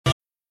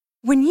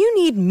When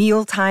you need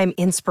mealtime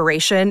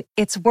inspiration,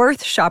 it's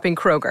worth shopping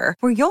Kroger,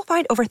 where you'll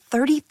find over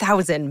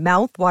 30,000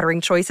 mouth-watering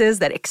choices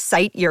that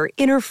excite your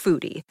inner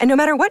foodie. And no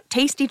matter what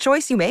tasty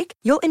choice you make,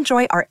 you'll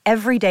enjoy our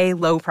everyday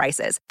low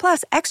prices,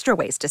 plus extra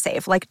ways to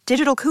save, like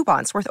digital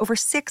coupons worth over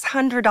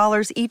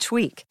 $600 each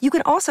week. You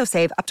can also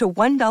save up to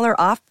 $1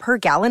 off per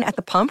gallon at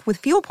the pump with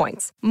fuel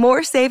points.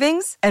 More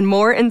savings and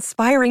more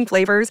inspiring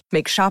flavors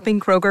make shopping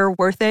Kroger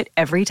worth it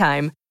every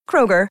time.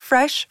 Kroger,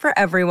 fresh for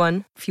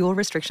everyone. Fuel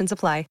restrictions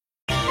apply.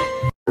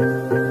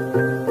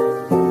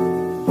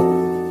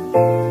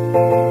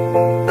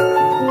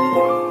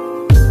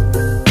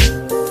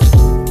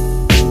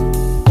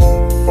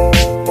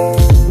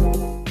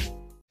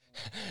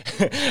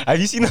 Have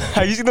you seen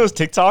those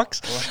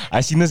TikToks? What? I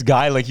seen this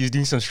guy, like, he was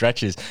doing some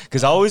stretches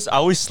because I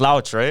always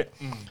slouch, right?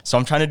 So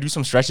I'm trying to do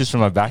some stretches for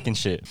my back and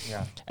shit.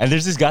 Yeah. And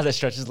there's this guy that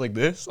stretches like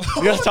this.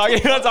 You know what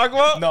I'm talking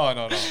about?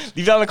 No.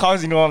 Leave down in the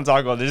comments. You know what I'm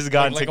talking about. There's this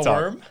guy on like TikTok.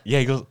 a worm? Yeah,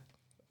 he goes.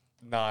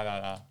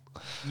 Nah.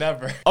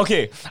 Never.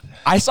 Okay,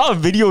 I saw a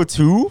video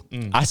too.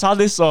 I saw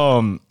this.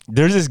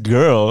 There's this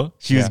girl.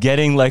 She was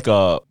getting like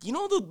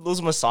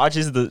those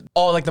massages.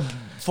 Like the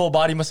full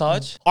body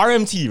massage.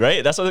 RMT,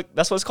 right? That's what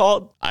it's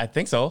called. I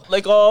think so.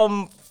 Like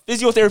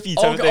physiotherapy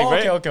type of thing,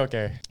 right?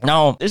 Okay.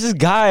 Now there's this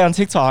guy on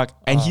TikTok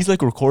and he's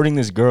like recording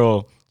this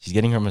girl. She's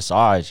getting her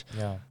massage.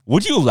 Yeah.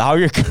 Would you allow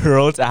your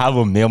girl to have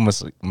a male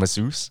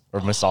masseuse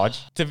or massage?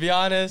 To be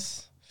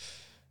honest,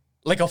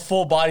 like a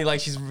full body, like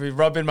she's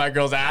rubbing my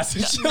girl's ass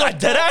and shit. Like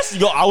dead ass.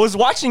 Yo, I was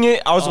watching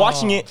it.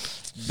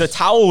 The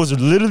towel was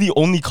literally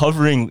only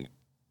covering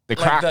the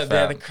crack.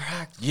 The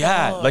crack.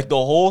 Yeah, like the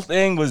whole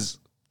thing was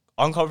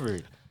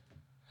uncovered.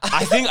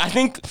 I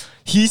think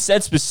he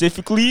said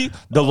specifically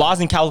the laws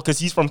in because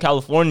he's from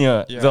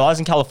California. Yeah. The laws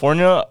in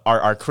California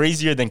are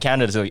crazier than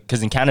Canada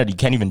because in Canada you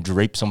can't even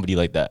drape somebody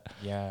like that.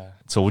 Yeah.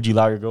 So would you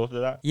allow your girl for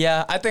that?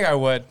 Yeah, I think I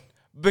would.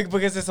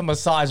 Because it's a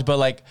massage, but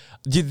like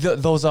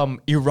those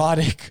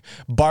erotic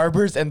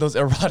barbers and those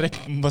erotic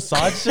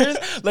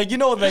massagers, like, you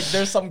know, like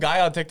there's some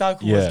guy on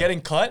TikTok who was getting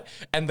cut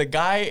and the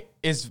guy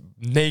is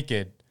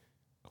naked.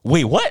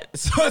 Wait, what?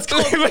 So it's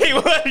called, wait,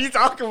 what are you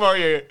talking about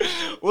here?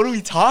 What are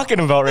we talking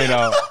about right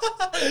now?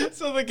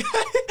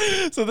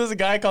 So there's a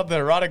guy called the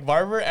erotic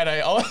barber, and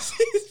I always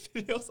see his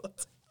videos on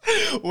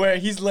TikTok where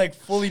he's like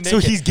fully naked. So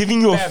he's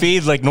giving you a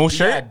fade, like no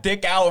shirt? Yeah,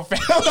 dick out, fam.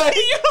 Like,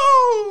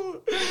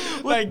 yo!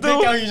 Like, dick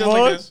out, he's just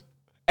like this.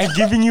 And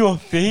giving you a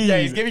fade. Yeah,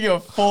 he's giving you a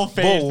full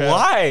fade, But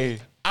why?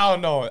 I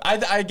don't know.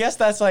 I guess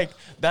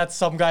that's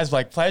some guys'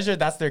 like pleasure.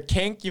 That's their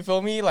kink. You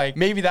feel me? Like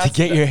maybe that's to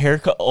get your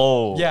haircut.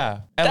 Oh,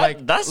 yeah.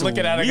 And that's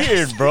looking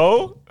weird, at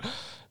bro.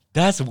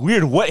 That's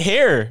weird. What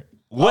hair?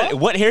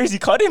 What hair is he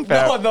cutting,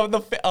 fam? No,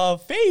 the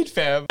fade,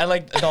 fam. And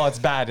like, no, it's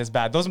bad. It's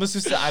bad. Those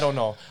masseuses, I don't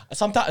know.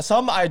 Sometimes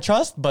some I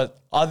trust, but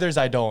others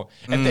I don't.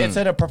 If it's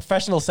in a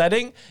professional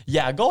setting,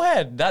 yeah, go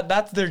ahead.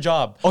 That's their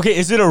job. Okay,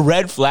 is it a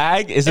red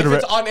flag? If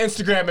it's on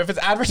Instagram, if it's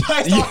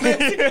advertised on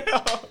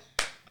Instagram.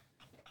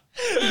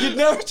 You'd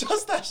never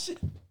trust that shit.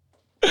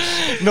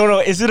 No.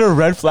 Is it a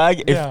red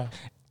flag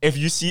if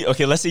you see?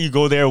 Okay, let's say you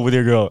go there with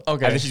your girl.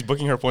 Okay. And then she's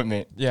booking her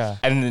appointment. Yeah.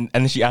 And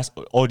then she asks,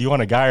 "Oh, do you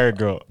want a guy or a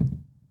girl?"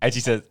 And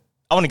she says,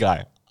 "I want a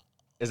guy."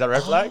 Is that a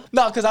red flag?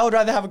 No, because I would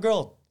rather have a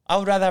girl. I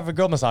would rather have a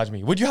girl massage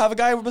me. Would you have a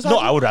guy massage me? No,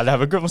 I would rather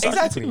have a girl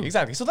massage me.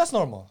 Exactly. So that's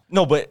normal.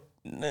 No, but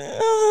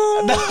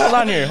hold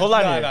on here.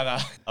 No.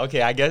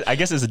 Okay, I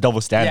guess it's a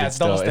double standard. Yeah, it's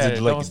double standard.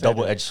 It's like a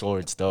double-edged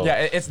sword still. Yeah,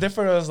 it's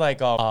different. It was like,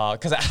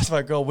 because I asked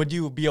my girl, would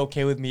you be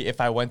okay with me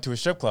if I went to a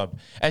strip club?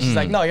 And she's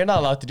like, no, you're not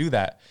allowed to do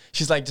that.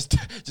 She's like, just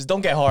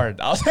don't get hard.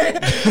 I was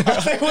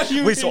like, what do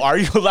you mean? So are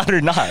you allowed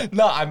or not?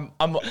 No,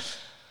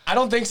 I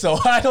don't think so.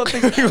 I don't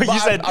think so. You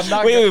said, I'm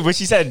not wait, but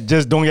she said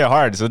just don't get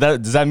hard. So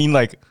does that mean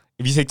like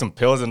if you take some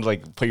pills and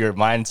like put your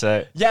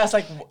mindset? Yeah, it's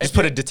like just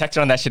put a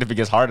detector on that shit if it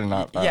gets hard or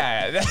not.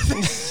 Yeah.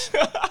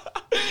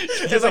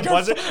 It's like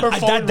buzzer.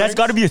 That's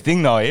got to be a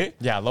thing though, eh?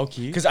 Yeah, low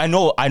key. Because I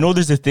know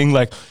there's a thing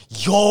like,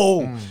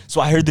 yo. So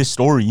I heard this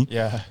story.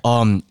 Yeah.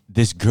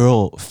 This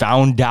girl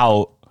found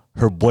out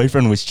her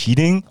boyfriend was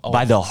cheating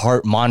by the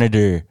heart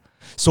monitor.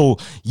 So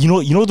you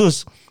know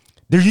those.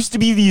 There used to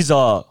be these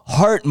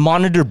heart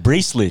monitor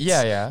bracelets.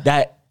 Yeah.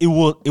 That it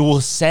will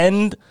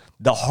send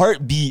the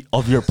heartbeat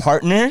of your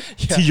partner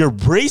to your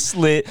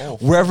bracelet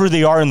wherever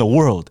they are in the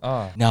world.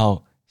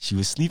 Now she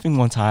was sleeping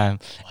one time,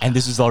 and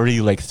this was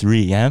already like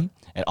 3 a.m.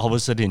 And all of a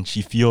sudden,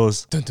 she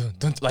feels like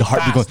the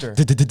heartbeat faster.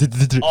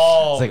 going.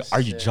 Oh, it's like,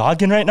 are you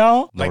jogging right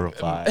now? No like,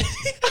 reply.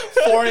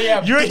 4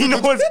 a.m. You already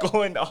know what's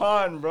going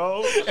on,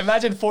 bro.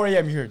 Imagine 4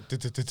 a.m. You hear.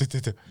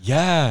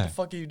 Yeah. What the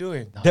fuck are you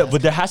doing?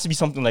 But there has to be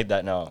something like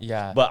that now.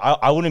 Yeah. But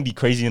I wouldn't be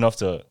crazy enough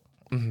to.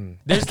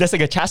 That's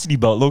like a chastity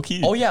belt, low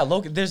key. Oh yeah,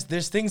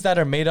 there's things that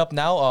are made up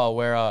now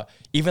where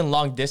even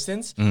long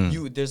distance,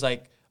 there's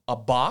like a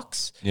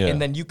box, and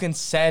then you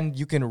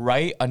can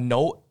write a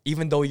note,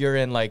 even though you're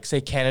in like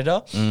say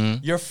Canada,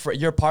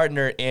 your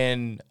partner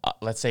in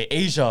let's say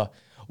Asia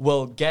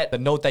will get the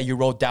note that you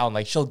wrote down.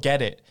 Like she'll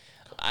get it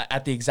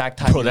at the exact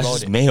time. Bro, that's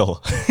just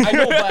mail. I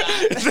know, but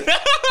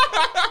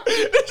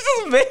this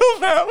is mail,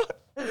 fam.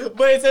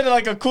 But it's in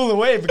like a cooler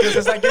way because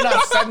it's like you're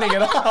not sending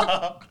it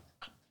off.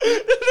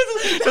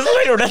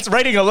 That's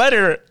writing a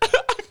letter.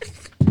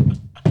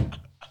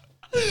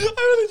 I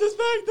really just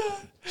bagged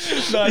that.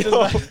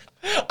 No,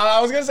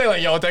 I was gonna say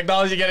like, yo,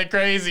 technology getting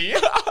crazy.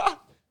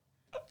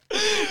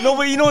 No,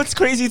 but you know what's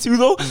crazy too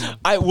though?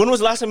 When was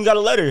the last time you got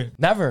a letter?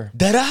 Never.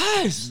 Dead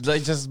ass.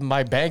 Like just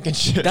my bank and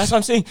shit. That's what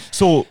I'm saying.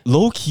 So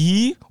low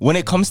key, when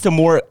it comes to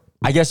more,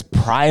 I guess,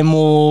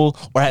 primal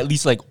or at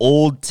least like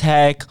old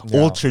tech,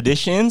 old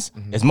traditions,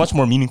 it's much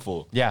more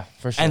meaningful. Yeah,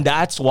 for sure. And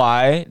that's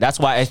why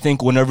I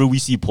think whenever we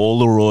see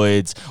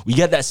Polaroids, we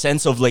get that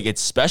sense of like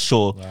it's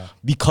special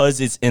because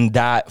it's in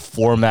that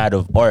format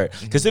of art.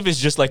 Because if it's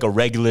just like a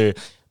regular,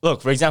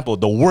 look, for example,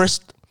 the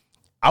worst,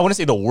 I wouldn't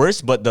say the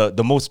worst, but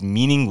the most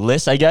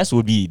meaningless, I guess,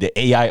 would be the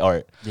AI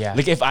art. Yeah.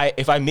 Like if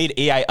I made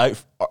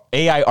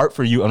AI art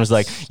for you and was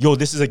like, yo,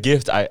 this is a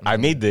gift. I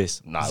made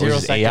this. Nah, 0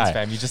 seconds, AI.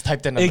 fam. You just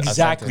typed in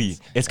Exactly.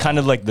 It's kind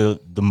of like the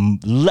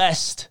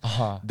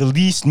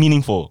least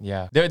meaningful.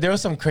 Yeah. There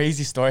was some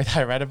crazy story that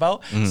I read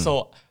about.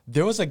 So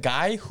there was a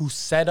guy who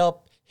set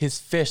up his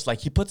fish,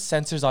 like he puts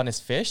sensors on his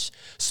fish,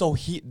 so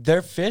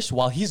their fish,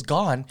 while he's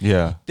gone,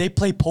 they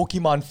play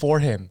Pokemon for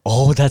him.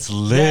 Oh, that's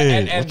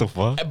lit. And what the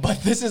fuck?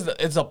 But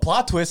it's a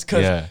plot twist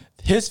because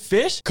his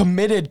fish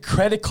committed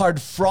credit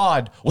card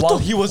fraud while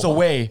he was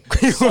away.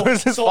 How's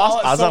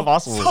that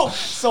possible?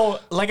 So,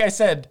 like I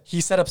said,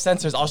 he set up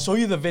sensors. I'll show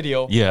you the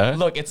video. Yeah.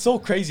 Look, it's so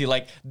crazy.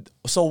 Like,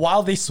 so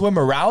while they swim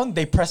around,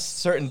 they press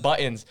certain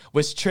buttons,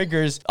 which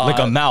triggers like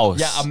a mouse.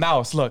 Yeah, a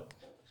mouse. Look.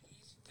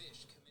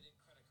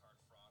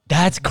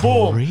 That's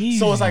crazy.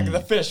 So it's like the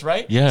fish,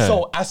 right? Yeah.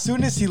 So as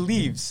soon as he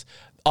leaves,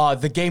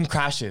 the game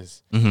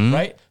crashes,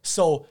 right?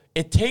 So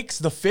it takes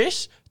the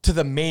fish to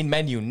the main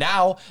menu.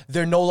 Now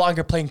they're no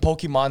longer playing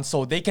Pokemon,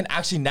 so they can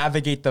actually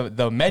navigate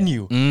the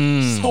menu.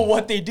 So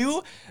what they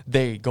do,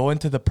 they go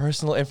into the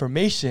personal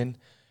information.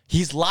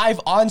 He's live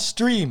on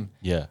stream.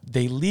 Yeah.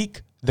 They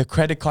leak the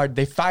credit card.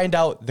 They find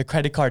out the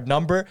credit card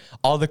number,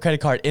 all the credit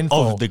card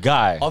info Of the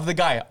guy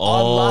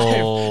on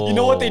live. You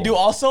know what they do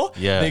also?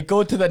 Yeah. They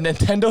go to the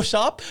Nintendo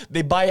shop.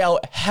 They buy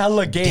out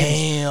hella games.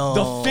 Damn.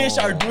 The fish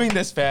are doing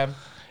this, fam.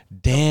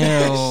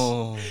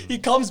 Damn. He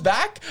comes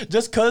back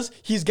just because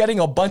he's getting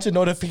a bunch of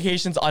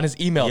notifications on his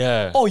email.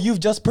 Yeah. Oh, you've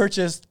just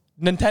purchased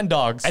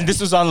Nintendogs. And this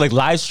was on like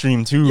live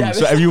stream too. Yeah,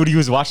 so everybody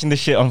was watching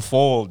this shit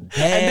unfold.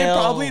 Damn. And they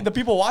probably, the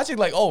people watching,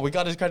 like, oh, we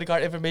got his credit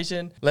card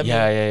information. Let me.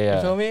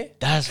 You feel me?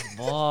 That's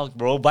fucked,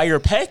 bro. Buy your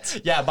pet.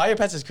 Yeah, buy your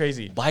pets is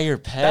crazy. Buy your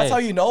pet. That's how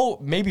you know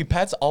maybe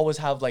pets always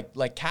have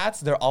like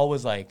cats, they're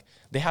always like,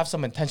 they have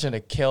some intention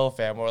to kill,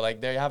 fam, or like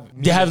they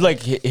have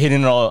like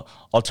hidden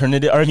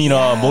alternative,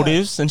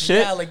 motives and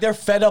shit. Yeah, like they're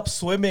fed up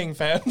swimming,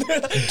 fam.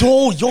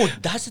 Yo,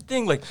 that's the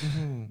thing. Like,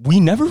 we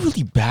never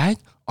really bag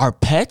our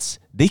pets.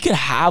 They could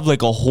have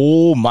like a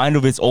whole mind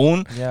of its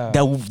own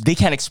that they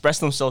can't express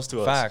themselves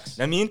to us. Facts.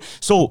 I mean,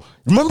 so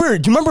do you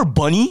remember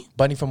Bunny?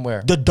 Bunny from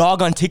where? The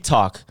dog on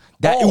TikTok.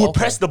 That it would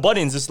press the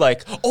buttons. It's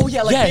like, oh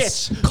yeah, like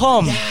yes, bitch.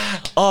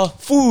 come,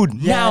 food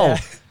now.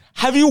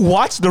 Have you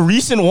watched the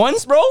recent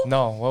ones, bro?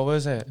 No, what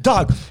was it?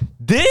 Dog,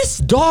 this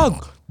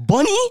dog,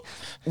 Bunny,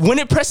 when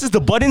it presses the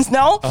buttons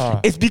now,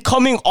 it's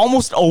becoming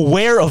almost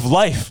aware of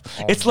life.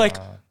 It's like,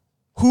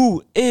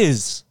 who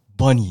is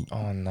Bunny?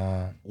 Oh,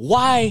 no.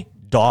 Why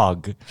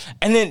dog?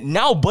 And then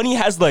now Bunny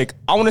has like,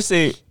 I want to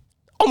say,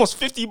 almost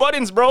 50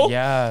 buttons, bro.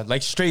 Yeah,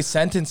 like straight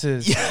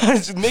sentences. Yeah,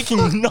 it's making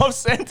enough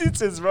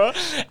sentences, bro.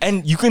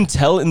 And you can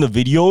tell in the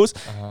videos,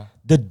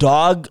 the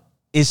dog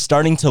is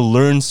starting to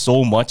learn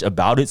so much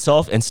about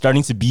itself and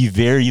starting to be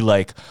very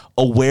like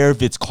aware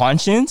of its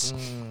conscience.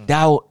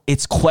 Now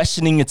it's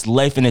questioning its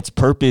life and its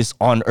purpose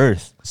on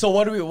Earth. So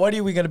what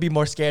are we gonna be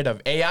more scared of,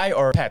 AI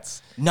or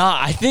pets? Nah,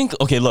 I think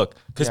look,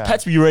 because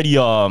pets we already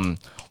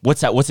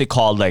what's it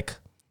called, like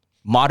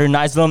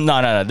modernize them?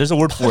 No, there's a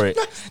word for it.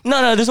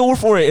 No, there's a word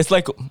for it. It's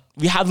like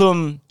we have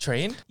them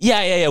trained.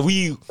 Yeah.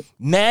 We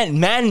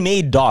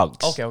man-made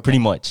dogs. Okay. Pretty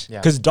much.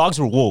 Because dogs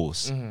were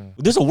wolves.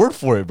 There's a word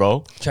for it,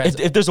 bro.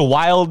 If there's a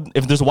wild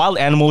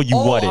animal, you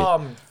what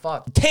it?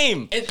 Fuck.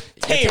 Tame.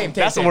 Tame.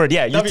 That's the word.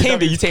 Yeah, you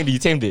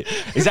tamed it.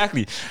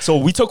 Exactly. So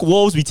we took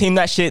wolves, we tamed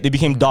that shit. They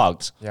became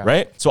dogs.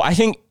 Right. So I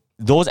think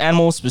those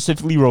animals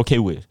specifically we're okay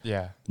with.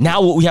 Yeah.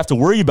 Now what we have to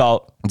worry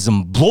about is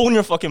I'm blowing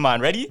your fucking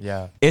mind. Ready?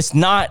 Yeah. It's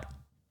not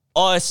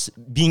us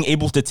being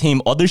able to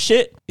tame other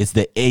shit. It's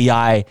the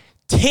AI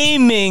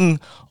taming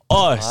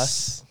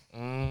us.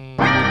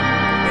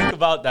 Think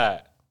about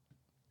that.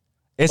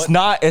 It's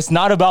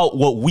not about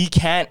what we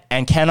can't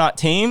and cannot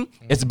tame.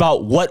 It's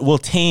about what will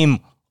tame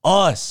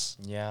us.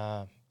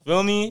 Yeah.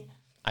 Feel me?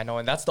 I know,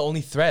 and that's the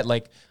only threat.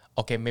 Like,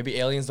 okay, maybe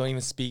aliens don't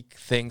even speak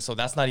things, so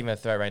that's not even a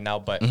threat right now.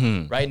 But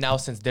right now,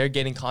 since they're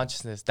getting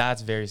consciousness,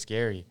 that's very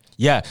scary.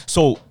 Yeah.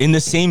 So in the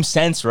same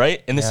sense,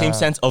 right? In the same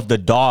sense of the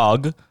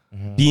dog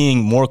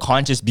being more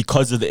conscious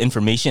because of the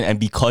information and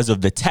because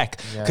of the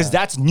tech. Because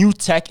that's new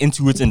tech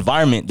into its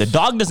environment. The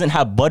dog doesn't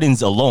have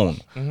buttons alone,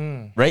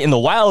 right? In the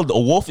wild, a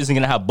wolf isn't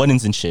going to have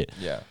buttons and shit.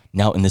 Yeah.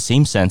 Now, in the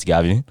same sense,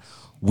 Gavin,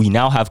 we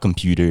now have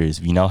computers.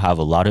 We now have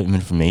a lot of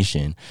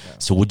information.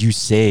 So would you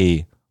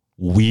say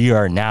we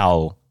are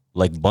now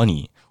like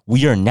Bunny.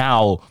 We are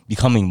now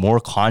becoming more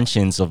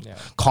conscious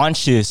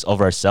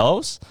of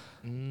ourselves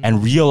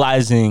and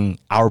realizing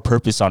our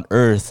purpose on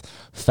earth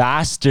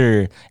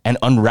faster and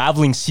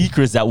unraveling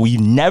secrets that we've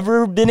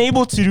never been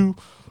able to do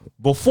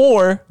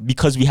before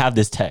because we have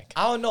this tech.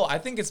 I don't know. I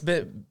think it's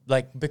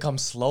become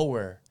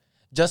slower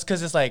just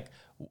because it's like,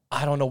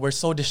 I don't know, we're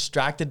so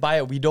distracted by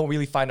it. We don't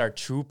really find our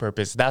true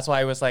purpose. That's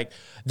why I was like,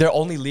 they're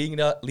only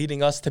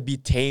leading us to be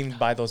tamed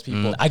by those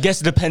people. I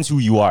guess it depends who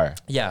you are.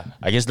 Yeah.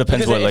 I guess it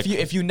depends what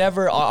if you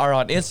never are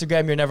on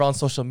Instagram, you're never on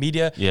social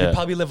media, you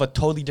probably live a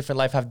totally different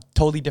life, have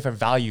totally different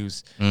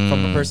values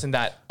from a person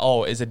that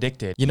is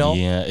addicted. You know?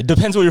 Yeah. It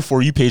depends what your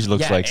For You page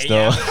looks like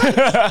still.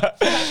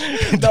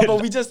 No,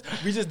 but we just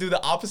do the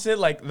opposite,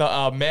 like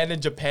the man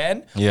in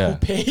Japan who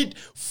paid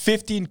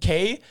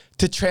 $15K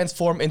to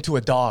transform into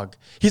a dog.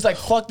 He's like,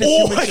 fuck this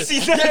human I shit. see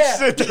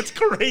that. That's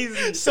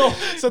crazy. So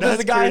there's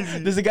a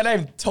guy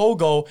named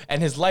Togo,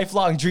 and his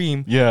lifelong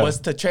dream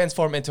was to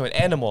transform into an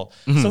animal.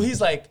 So he's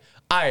like,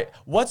 all right,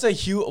 what's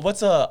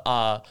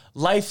a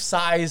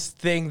life-size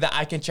thing that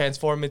I can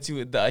transform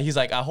into? He's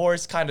like, a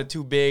horse, kind of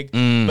too big,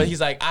 but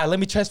he's like,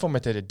 let me transform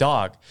it to the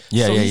dog.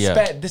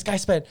 This guy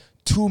spent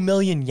 2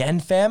 million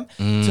yen, fam,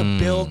 to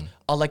build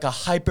like a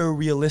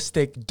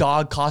hyper-realistic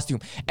dog costume.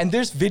 And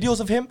there's videos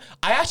of him.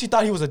 I actually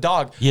thought he was a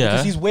dog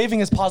because he's waving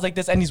his paws like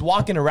this and he's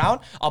walking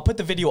around. I'll put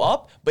the video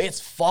up, but it's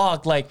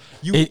fucked. Like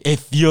it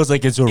feels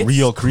like it's a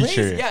real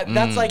creature. Crazy. Yeah,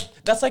 that's like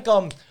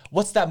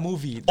what's that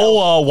movie?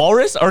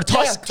 Walrus or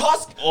Tusk? Yeah,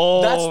 Tusk.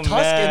 Oh, that's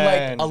Tusk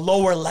man. in like a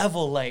lower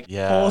level. Like,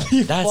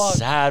 holy that's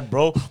sad,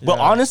 bro. But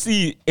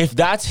honestly, if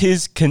that's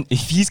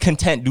if he's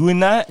content doing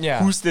that,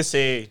 who's to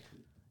say?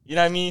 You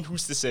know what I mean?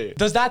 Who's to say?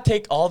 Does that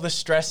take all the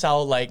stress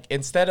out? Like,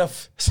 instead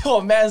of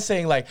a man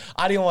saying like,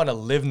 I don't want to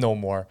live no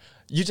more.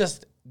 You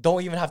just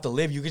don't even have to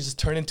live. You could just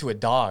turn into a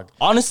dog.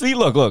 Honestly,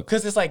 look.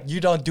 Because it's like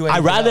you don't do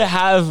anything. I'd rather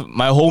have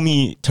my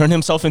homie turn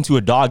himself into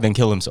a dog than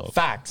kill himself.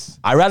 Facts.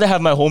 I'd rather have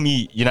my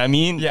homie, you know what I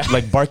mean? Yeah.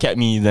 Like bark at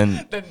me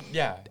than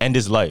end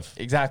his life.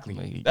 Exactly.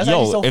 Like, that's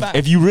so fast.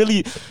 if you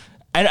really,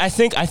 and I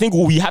think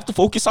what we have to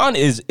focus on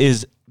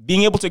is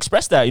being able to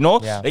express that, you know?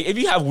 Yeah. Like if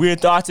you have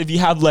weird thoughts, if you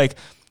have like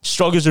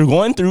struggles you're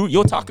going through,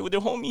 you'll talk it with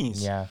your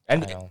homies. Yeah.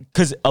 And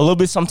because a little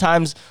bit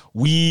sometimes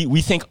we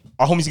think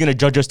our homie's gonna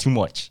judge us too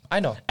much. I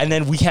know. And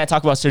then we can't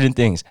talk about certain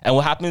things. And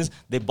what happens,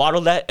 they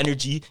bottle that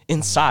energy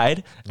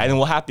inside, and then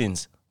what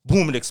happens?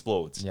 Boom, it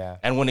explodes. Yeah.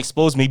 And when it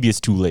explodes, maybe it's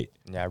too late.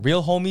 Yeah,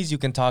 real homies you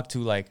can talk to,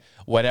 like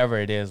whatever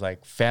it is,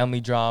 like family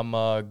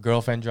drama,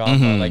 girlfriend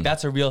drama. Like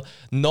that's a real,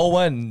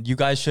 you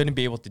guys shouldn't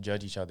be able to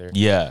judge each other.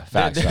 Yeah,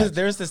 facts.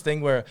 There's this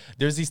thing where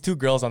there's these two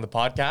girls on the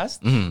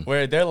podcast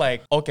where they're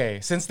like, okay,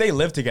 since they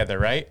live together,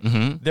 right?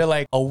 They're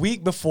like, a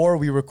week before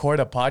we record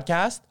a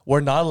podcast,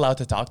 we're not allowed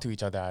to talk to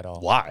each other at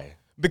all. Why?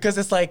 Because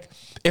it's like,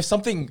 if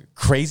something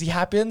crazy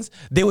happens,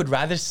 they would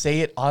rather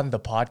say it on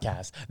the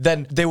podcast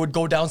than they would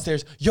go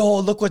downstairs, yo,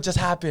 look what just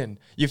happened.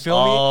 You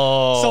feel me?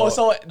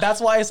 So that's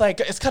why it's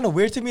like, it's kind of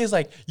weird to me. It's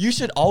like, you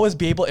should always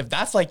be able, if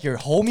that's like your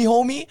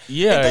homie,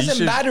 yeah, it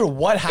doesn't matter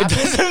what happens.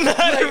 It doesn't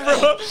matter,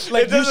 bro.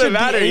 Like, it doesn't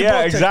matter.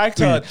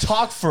 Exactly. To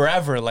talk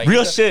forever. Like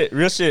real shit.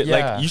 Yeah.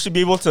 Like you should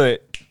be able to,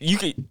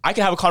 I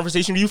can have a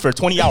conversation with you for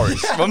 20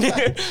 hours.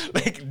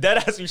 Like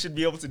deadass, we should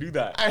be able to do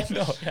that. I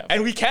know. Yeah.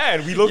 And we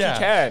can. We low-key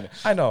can.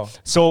 I know.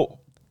 So,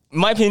 in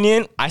my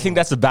opinion, I think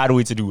that's a bad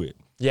way to do it.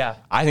 Yeah.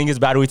 I think it's a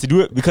bad way to do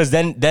it because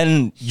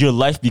then your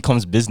life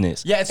becomes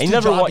business. Yeah, it's and too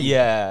you never want,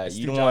 jobby.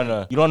 you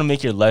don't want to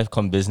make your life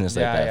come business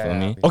like that, feel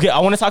me? Yeah. Okay, I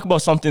want to talk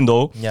about something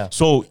though. Yeah.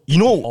 So,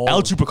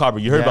 El Chupacabra,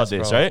 you heard about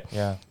this, bro. right?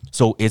 Yeah.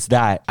 So it's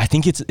that, I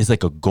think it's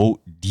like a goat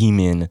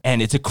demon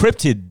and it's a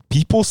cryptid.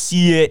 People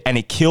see it and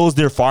it kills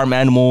their farm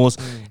animals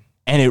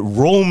and it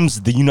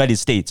roams the United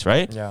States,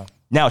 right? Yeah.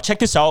 Now, check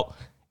this out.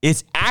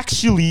 It's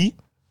actually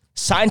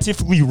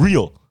scientifically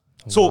real.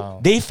 So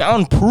they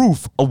found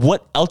proof of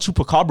what El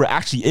Chupacabra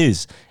actually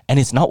is, and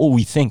it's not what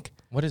we think.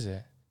 What is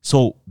it?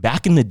 So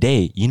back in the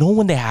day,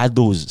 when they had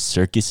those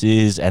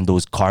circuses and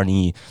those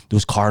carnivals?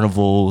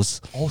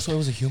 Oh, so it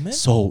was a human?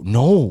 So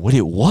no, what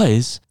it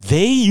was,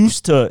 they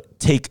used to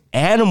take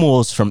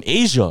animals from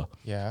Asia,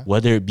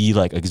 whether it be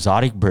like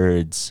exotic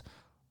birds,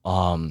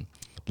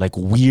 like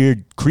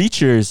weird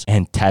creatures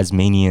and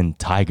Tasmanian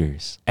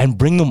tigers, and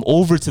bring them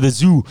over to the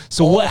zoo.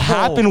 So what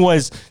happened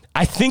was,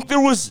 I think there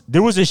was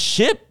a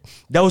ship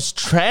that was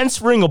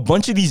transferring a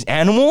bunch of these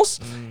animals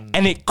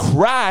and it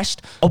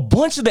crashed. A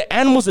bunch of the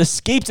animals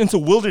escaped into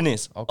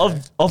wilderness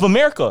of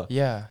America.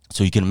 Yeah.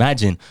 So you can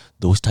imagine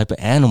those type of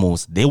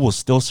animals, they will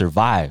still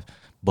survive.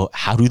 But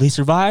how do they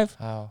survive?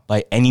 How?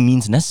 By any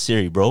means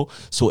necessary, bro.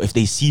 So if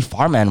they see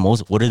farm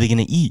animals, what are they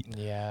going to eat?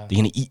 Yeah. They're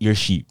going to eat your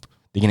sheep.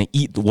 They're going to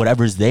eat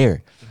whatever's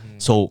there.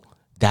 So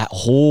that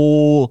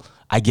whole,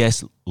 I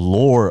guess,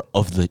 lore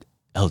of the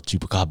El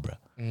Chupacabra,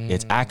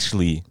 it's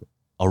actually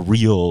a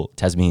real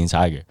Tasmanian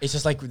tiger. It's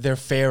just like they're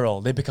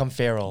feral. They become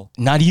feral.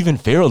 Not even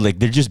feral. Like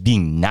they're just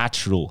being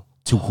natural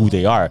to who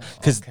they are.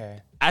 Because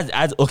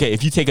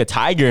if you take a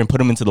tiger and put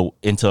him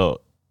into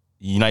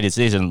United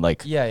States and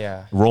like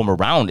roam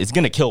around, it's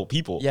gonna kill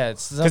people. Yeah,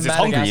 it's because it's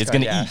hungry. It's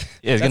gonna eat.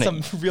 Yeah, that's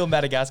some real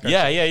Madagascar.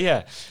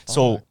 Yeah.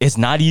 So it's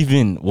not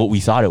even what we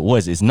thought it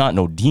was. It's not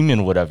no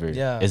demon, whatever.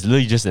 Yeah, it's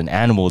literally just an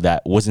animal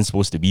that wasn't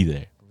supposed to be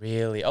there.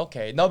 Really?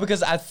 Okay. No,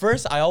 because at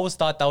first I always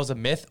thought that was a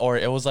myth or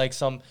it was like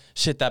some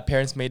shit that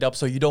parents made up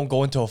so you don't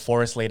go into a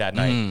forest late at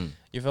night.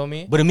 You feel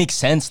me? But it makes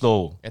sense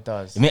though. It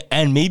does.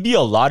 And maybe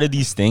a lot of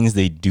these things,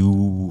 they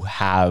do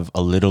have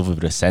a little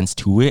bit of sense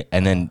to it.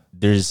 And then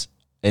there's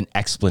an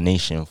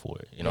explanation for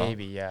it, you know?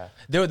 Maybe, yeah.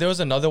 There was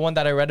another one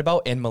that I read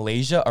about in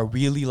Malaysia, a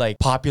really like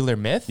popular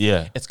myth.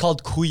 Yeah. It's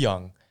called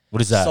Kuyang.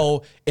 What is that?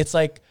 So it's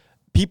like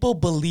people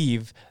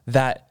believe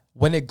that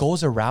when it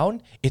goes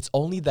around, it's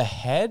only the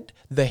head,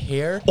 the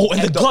hair,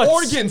 and the guts.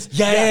 Organs.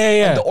 Yeah.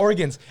 And the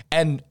organs.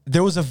 And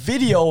there was a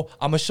video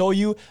I'm gonna show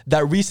you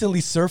that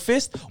recently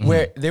surfaced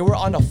where they were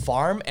on a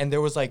farm and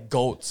there was like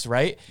goats,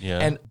 right? Yeah.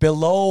 And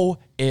below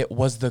it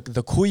was the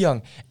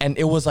kuyang, and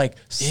it was like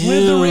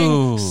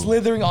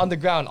slithering on the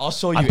ground. I'll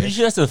show you. I'm pretty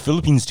sure that's the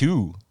Philippines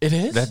too. It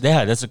is?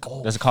 That's a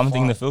common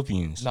thing in the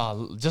Philippines.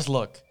 Nah, just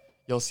look.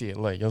 You'll see it.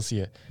 Look, you'll see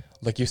it.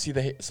 Look, you see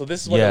the. So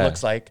this is what it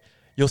looks like.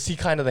 You'll see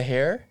kind of the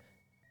hair.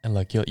 And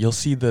look, you'll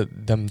see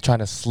them trying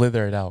to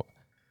slither it out.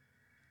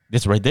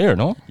 It's right there,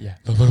 no? Yeah.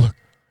 Look.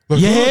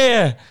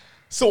 Yeah.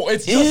 So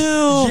it's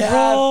just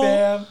bro.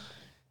 Fam.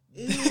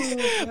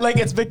 Like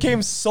it's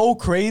became so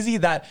crazy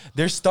that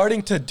they're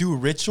starting to do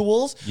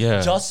rituals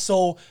just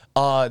so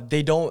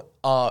they don't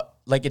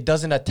like it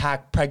doesn't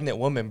attack pregnant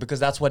women because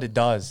that's what it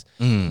does.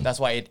 That's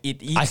why it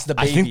eats the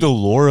baby. I think the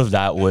lore of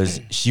that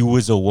was she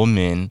was a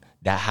woman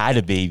that had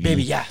a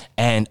baby.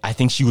 And I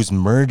think she was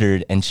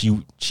murdered and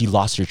she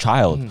lost her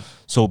child.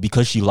 So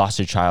because she lost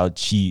her child,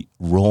 she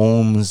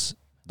roams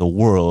the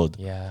world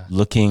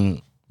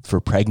looking for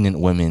pregnant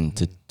women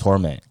to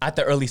torment. At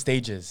the early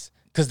stages.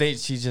 Because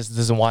she just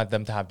doesn't want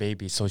them to have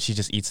babies, so she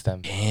just eats them.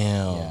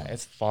 Damn. Yeah,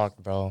 it's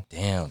fucked, bro.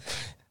 Damn.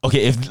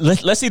 Okay, if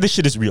let's say this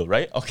shit is real,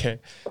 right? Okay,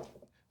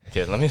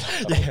 let me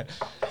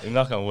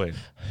knock on wood.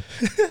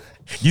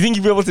 You think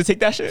you'd be able to take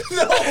that shit?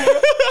 No.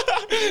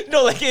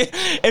 No, like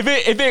if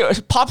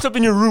it pops up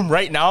in your room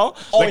right now,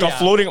 a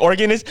floating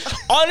organ is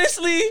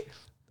honestly,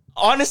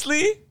 what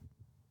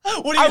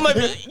do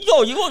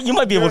you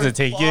might be able to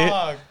take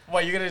it.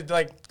 What, you're gonna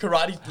like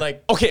karate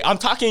like? Okay, I'm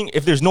talking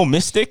if there's no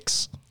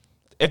mystics,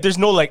 if there's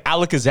no like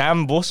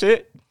alakazam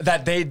bullshit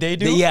that they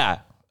do.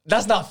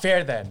 That's not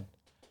fair then.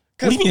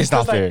 What do you mean it's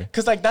not fair?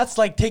 Because like that's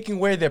like taking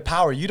away their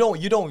power. You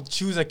don't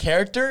choose a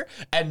character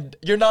and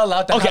you're not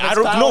allowed to. Okay, have I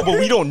don't know, but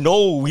we don't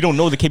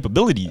know the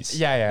capabilities.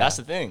 Yeah. That's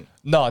the thing.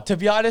 No, to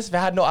be honest, if I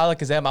had no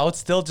Alakazam, I would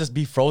still just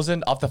be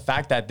frozen off the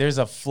fact that there's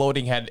a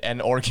floating head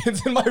and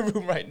organs in my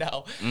room right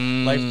now.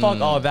 Like fuck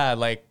all that.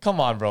 Like, come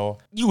on, bro.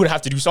 You would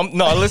have to do something.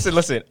 No,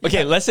 listen.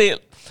 Okay, let's say.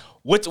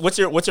 What's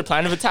your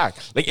plan of attack?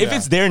 Like if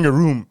it's there in your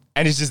room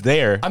and it's just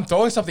there, I'm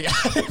throwing something at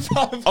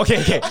it.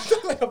 Okay.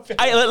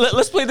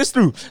 Let's play this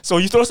through. So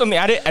you throw something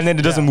at it and then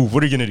it doesn't move.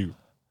 What are you gonna do?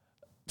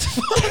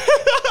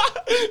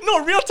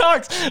 No, real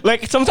talks.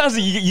 Like sometimes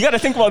you gotta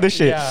think about this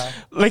shit. Yeah.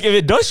 Like if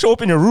it does show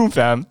up in your room,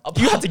 fam,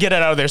 you have to get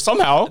it out of there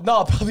somehow. No,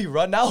 I'll probably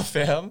run out,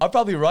 fam.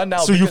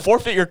 So you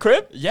forfeit your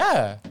crib?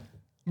 Yeah.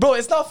 Bro,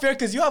 it's not fair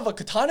because you have a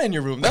katana in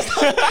your room.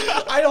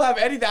 I don't have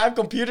anything. I have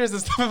computers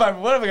and stuff in my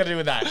room. What am I going to do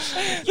with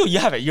that? Yo, you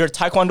have it. You're a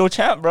taekwondo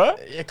champ, bro.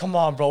 Yeah, come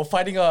on, bro.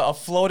 Fighting a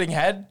floating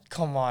head?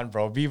 Come on,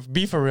 bro.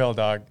 Be for real,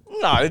 dog.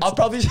 Nah, I'll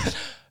probably...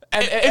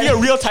 if you're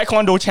a real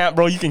taekwondo champ,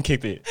 bro, you can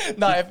kick it.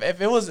 Nah,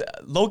 if it was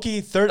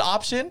low-key third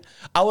option,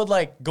 I would,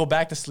 like, go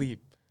back to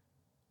sleep.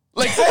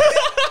 Like...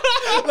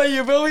 Like,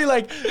 you feel me?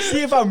 Like,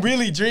 see if I'm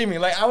really dreaming.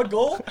 Like, I would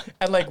go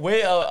and, like,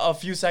 wait a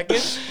few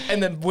seconds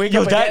and then wake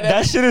up again.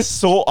 That shit is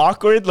so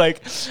awkward.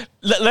 Like,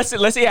 let's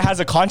say it has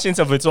a conscience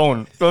of its own.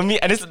 You know what I mean?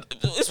 And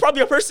it's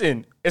probably a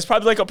person. It's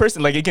probably like a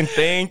person. Like, it can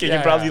think. It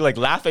can probably, like,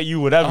 laugh at you,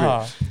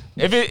 whatever.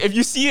 If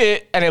you see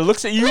it and it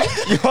looks at you,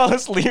 you fall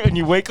asleep and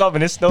you wake up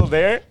and it's still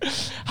there.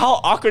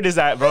 How awkward is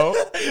that, bro?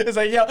 It's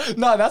like,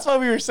 no, that's why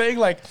we were saying,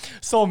 like,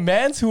 so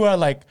mans who are,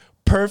 like,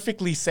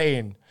 perfectly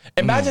sane.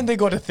 Imagine they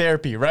go to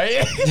therapy,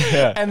 right?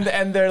 Yeah.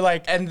 and they're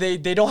like, and they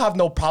don't have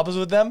no problems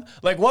with them.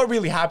 Like, what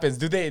really happens?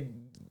 Do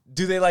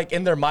they like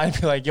in their mind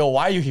be like, yo,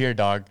 why are you here,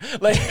 dog?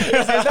 Like,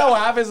 is that what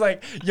happens?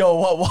 Like,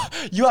 yo,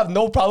 what you have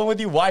no problem with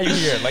you? Why are you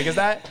here? Like, is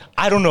that?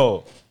 I don't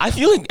know. I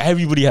feel like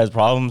everybody has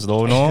problems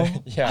though, no?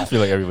 Yeah. I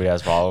feel like everybody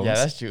has problems. Yeah,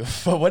 that's true.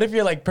 But what if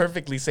you're like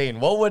perfectly sane?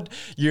 What would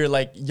your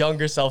like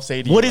younger self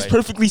say to you? What is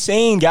perfectly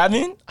sane,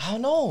 Gavin? I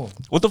don't know.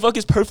 What the fuck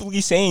is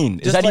perfectly sane?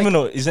 Is that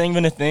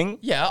even a thing?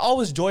 Yeah,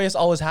 always joyous,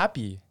 always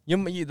happy.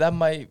 That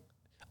might.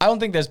 I don't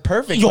think there's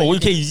perfect. Yo,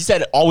 okay, you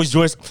said always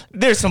joyous.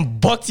 There's some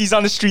bucksies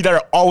on the street that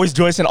are always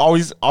joyous and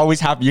always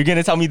happy. You're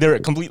gonna tell me they're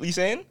completely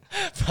sane?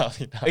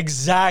 Probably not.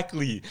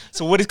 Exactly.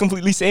 So what is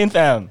completely sane,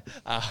 fam?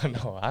 I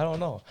don't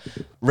know.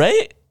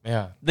 Right?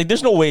 Yeah. Like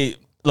there's no way.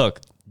 Look,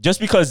 just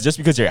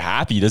because you're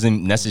happy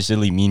doesn't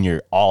necessarily mean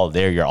you're all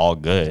there. You're all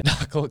good.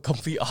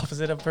 Complete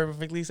opposite of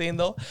perfectly sane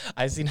though.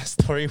 I seen a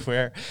story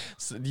where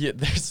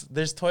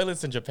there's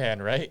toilets in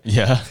Japan, right?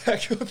 Yeah.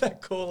 that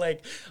go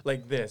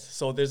like this.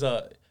 So there's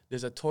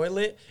there's a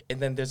toilet, and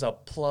then there's a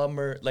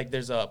plumber, like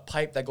there's a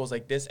pipe that goes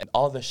like this, and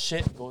all the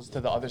shit goes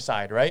to the other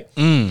side, right?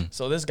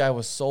 So this guy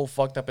was so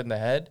fucked up in the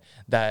head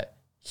that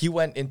he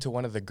went into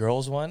one of the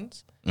girls'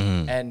 ones,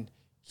 and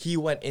he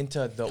went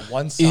into the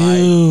one side,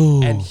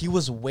 and he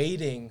was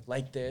waiting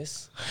like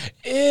this.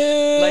 Like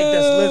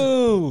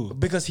this,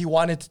 because he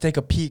wanted to take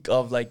a peek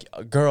of like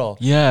a girl.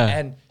 Yeah.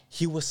 And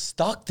he was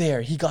stuck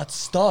there. He got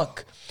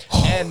stuck.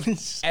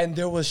 And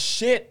there was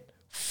shit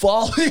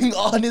falling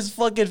on his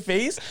fucking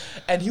face,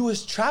 and he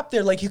was trapped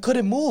there like he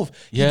couldn't move.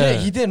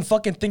 He didn't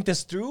fucking think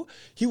this through.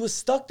 He was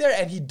stuck there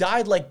and he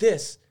died like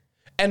this.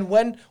 And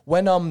when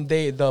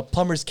the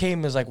plumbers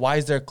came, it was like, why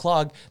is there a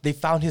clog? They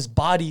found his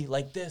body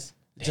like this.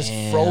 Just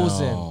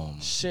frozen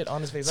shit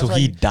on his face. So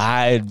he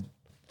died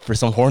for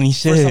some horny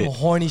shit. For some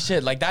horny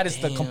shit. Like, that is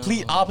the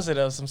complete opposite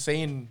of some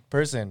sane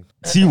person.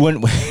 See,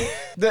 when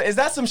is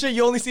that some shit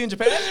you only see in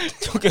Japan?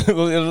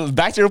 Okay,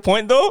 back to your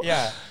point though.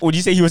 Yeah. Would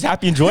you say he was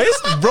happy and joyous?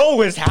 Bro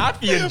was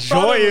happy and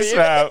joyous,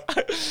 man.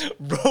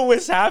 Bro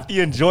was happy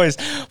and joyous.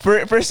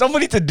 For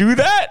somebody to do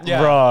that,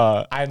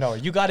 bro. I know.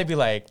 You got to be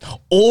like,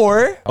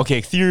 or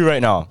okay, theory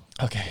right now.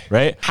 Okay.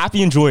 Right?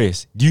 Happy and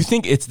joyous. Do you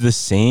think it's the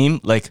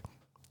same? Like,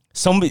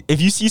 somebody, if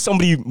you see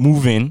somebody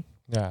moving,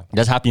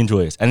 that's happy and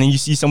joyous, and then you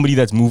see somebody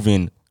that's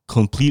moving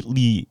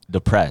completely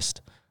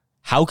depressed,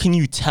 how can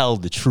you tell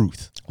the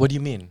truth? What do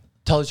you mean?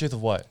 Tell the truth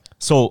of what?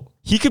 So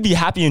he could be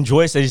happy and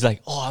joyous that he's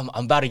like, oh,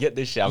 I'm about to get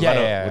this shit. I'm about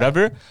to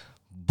whatever.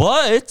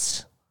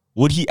 But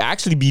would he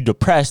actually be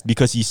depressed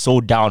because he's so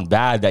down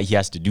bad that he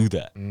has to do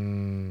that? You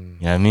know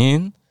what I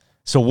mean?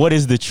 So what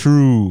is the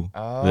true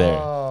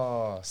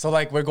there? So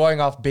like we're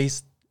going off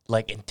based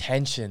like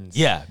intentions.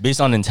 Yeah,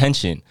 based on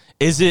intention.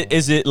 Is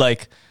it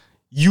like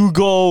you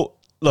go,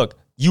 look,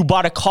 you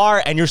bought a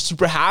car and you're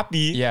super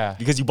happy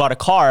because you bought a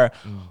car,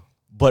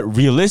 but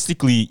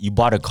realistically you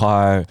bought a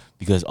car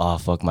because, oh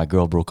fuck, my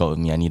girl broke up with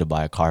me, I need to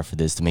buy a car for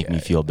this to make me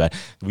feel bad.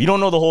 We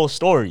don't know the whole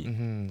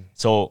story.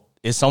 So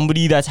is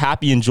somebody that's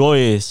happy and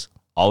joyous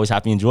always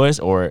happy and joyous,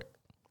 or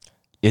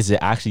is it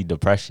actually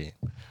depression?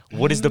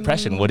 What is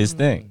depression? What is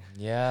thing?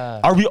 Yeah.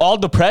 Are we all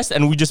depressed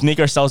and we just make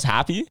ourselves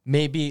happy?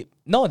 Maybe.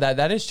 No,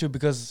 that is true,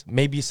 because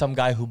maybe some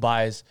guy who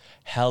buys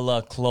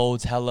hella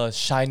clothes, hella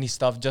shiny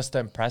stuff just to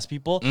impress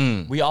people,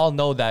 we all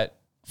know that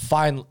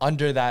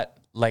under that,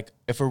 like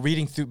if we're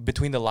reading through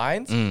between the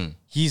lines,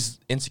 he's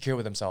insecure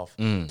with himself.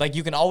 Like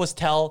you can always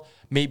tell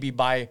maybe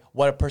by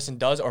what a person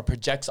does or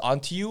projects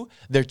onto you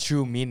their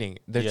true meaning,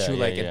 their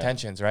true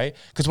intentions, right?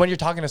 Because when you're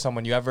talking to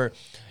someone, you ever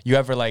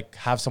like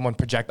have someone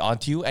project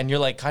onto you and you're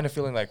like kind of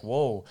feeling like,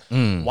 whoa,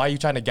 why are you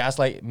trying to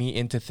gaslight me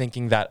into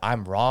thinking that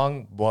I'm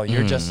wrong? Well,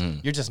 you're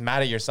just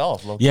mad at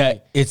yourself. Yeah,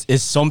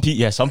 it's some people.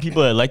 Yeah, some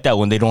people are like that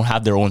when they don't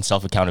have their own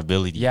self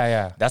accountability.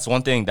 Yeah. That's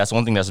one thing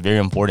that's very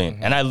important.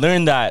 And I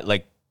learned that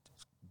like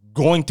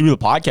going through the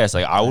podcast,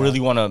 like I really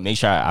want to make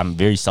sure I'm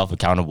very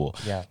self-accountable.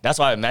 Yeah. That's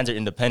why men are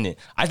independent.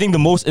 I think the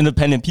most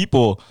independent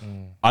people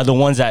are the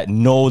ones that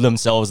know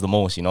themselves the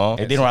most, you know?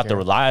 They don't have to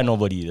rely on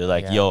nobody. They're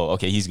like, yo,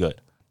 okay, he's good.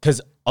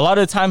 Because a lot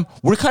of the time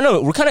we're kind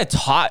of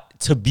taught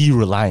to be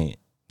reliant.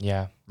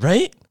 Yeah.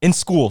 Right? In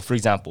school, for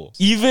example,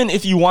 even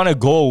if you want to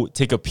go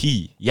take a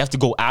pee, you have to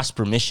go ask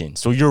permission.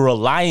 So you're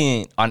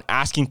reliant on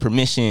asking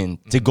permission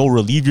to go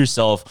relieve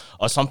yourself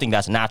of something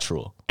that's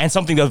natural and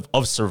something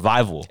of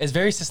survival. It's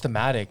very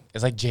systematic.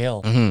 It's like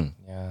jail.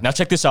 Yeah. Now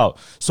check this out.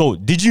 So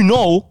did you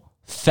know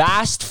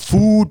fast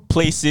food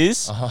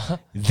places,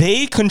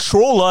 they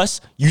control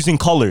us using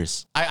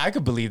colors? I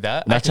could believe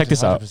that. Now check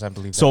this out.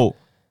 Believe that. So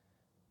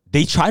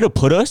they try to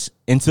put us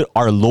into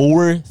our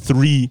lower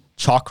three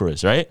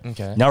chakras, right?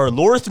 Okay. Now, our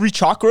lower three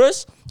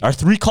chakras are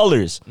three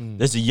colors.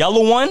 There's a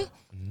yellow one,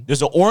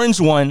 there's an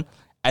orange one,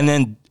 and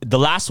then the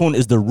last one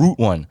is the root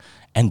one.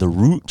 And the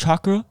root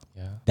chakra,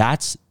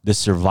 that's the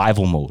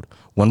survival mode.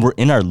 When we're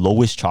in our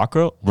lowest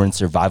chakra, we're in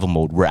survival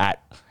mode. We're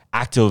at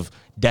act of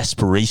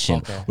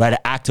desperation. We're at an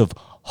act of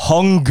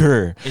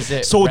hunger. Is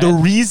it so red? The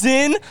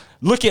reason,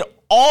 look at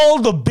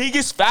all the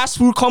biggest fast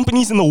food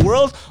companies in the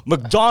world,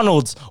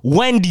 McDonald's,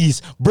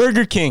 Wendy's,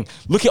 Burger King,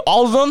 look at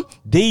all of them.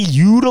 They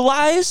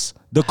utilize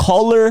the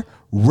color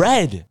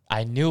red.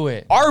 I knew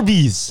it.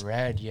 Arby's.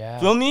 Red, yeah.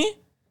 Feel me?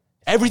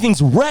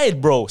 Everything's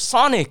red, bro.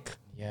 Sonic.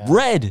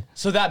 Red.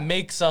 So that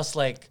makes us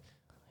like...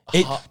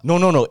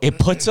 No. It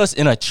puts us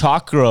in a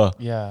chakra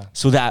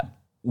so that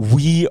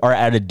we are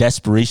at a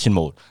desperation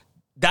mode.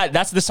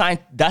 That's the sign.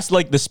 That's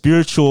like the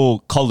spiritual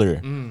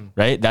color,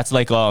 right? That's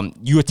like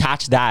you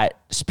attach that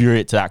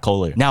spirit to that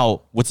color.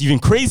 Now, what's even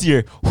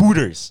crazier?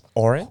 Hooters.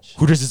 Orange.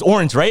 Hooters is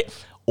orange, right?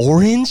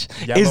 Orange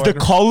is the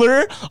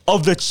color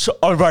of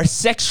of our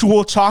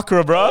sexual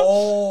chakra, bro.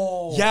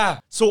 Oh. Yeah.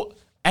 So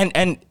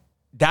and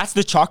that's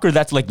the chakra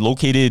that's like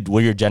located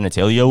where your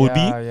genitalia would be.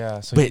 Yeah.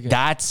 So but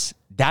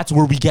that's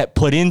where we get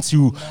put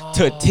into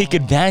to take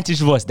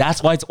advantage of us.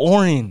 That's why it's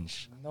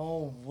orange.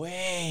 No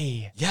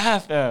way. Yeah,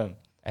 fam.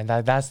 And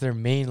that's their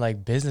main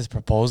like business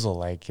proposal.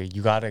 Like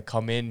you gotta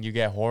come in, you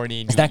get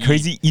horny. Is that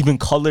crazy? Even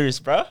colors,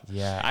 bro.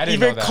 Yeah, I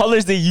didn't Even know that.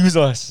 colors they use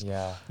us.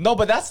 Yeah. No,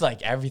 but that's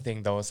like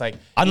everything though. It's like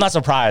I'm not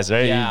surprised,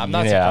 right? Yeah, I'm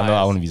not surprised.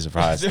 I wouldn't be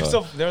surprised.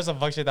 There was a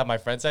function that my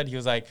friend said. He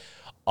was like,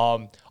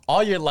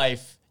 all your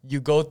life you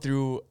go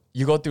through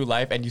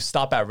life and you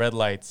stop at red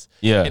lights.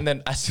 Yeah. And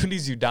then as soon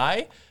as you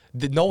die,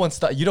 you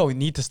don't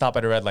need to stop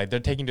at a red light. They're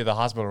taking you to the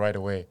hospital right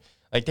away.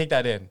 Like take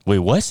that in. Wait,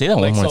 what? Say that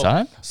one more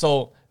time.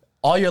 So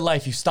all your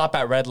life you stop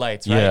at red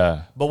lights, right?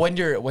 Yeah. But when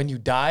you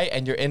die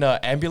and you're in an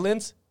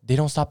ambulance, they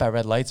don't stop at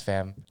red lights,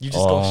 fam. You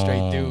just go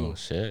straight through.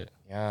 Shit.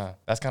 Yeah,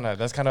 that's kind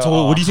of.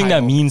 So what do you think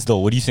that means, though?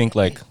 What do you think,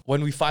 like,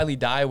 when we finally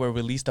die, we're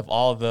released of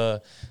all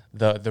the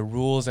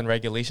rules and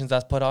regulations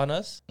that's put on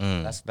us?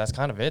 That's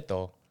kind of it,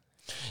 though.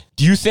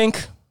 Do you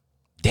think?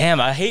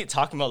 Damn, I hate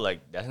talking about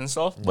like death and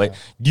stuff, but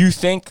do you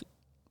think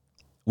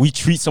we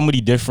treat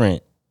somebody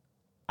different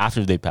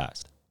after they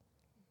passed?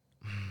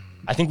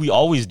 I think we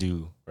always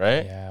do,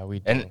 right? Yeah, we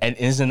do. And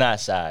isn't that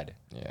sad?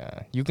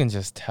 Yeah, you can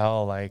just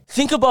tell. Like,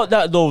 think about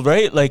that though,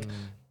 right? Like,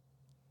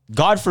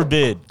 God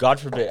forbid,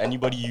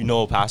 anybody you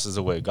know passes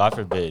away. God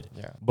forbid.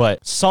 Yeah.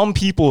 But some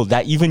people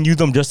that even knew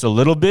them just a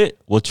little bit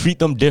will treat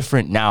them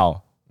different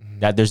now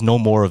that there's no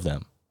more of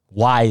them.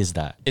 Why is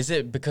that? Is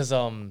it because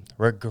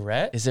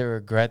regret? Is it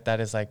regret that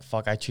is like,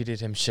 fuck, I treated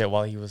him shit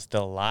while he was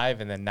still alive,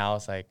 and then now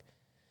it's like,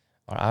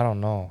 or I don't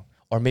know.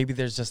 Or maybe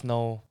there's just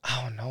no,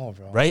 I don't know,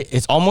 bro. Right?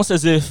 It's almost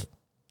as if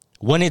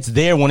when it's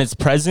there, when it's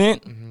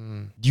present,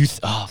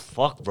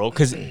 fuck, bro.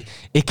 Because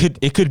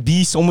it could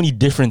be so many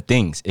different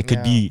things. It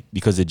could be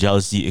because of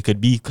jealousy. It could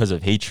be because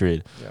of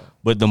hatred. Yeah.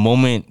 But the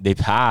moment they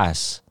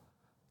pass,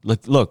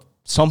 look,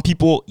 some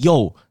people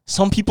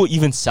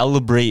even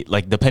celebrate,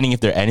 like, depending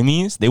if they're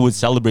enemies, they would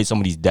celebrate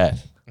somebody's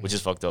death, which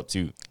is fucked up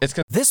too.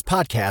 This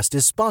podcast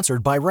is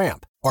sponsored by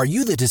Ramp. Are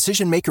you the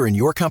decision maker in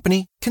your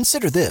company?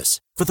 Consider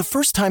this. For the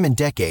first time in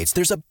decades,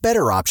 there's a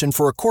better option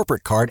for a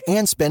corporate card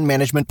and spend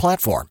management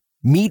platform.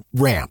 Meet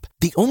Ramp,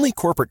 the only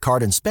corporate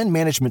card and spend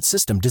management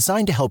system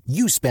designed to help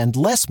you spend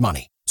less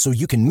money so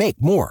you can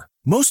make more.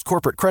 Most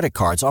corporate credit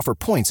cards offer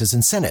points as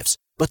incentives,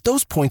 but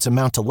those points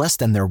amount to less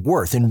than their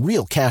worth in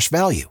real cash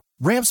value.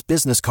 Ramp's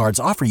business cards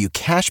offer you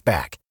cash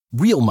back,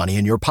 real money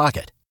in your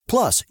pocket.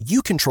 Plus,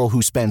 you control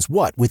who spends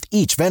what with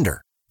each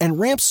vendor. And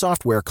Ramp's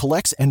software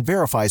collects and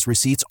verifies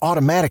receipts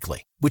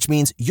automatically, which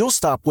means you'll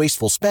stop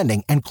wasteful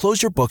spending and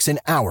close your books in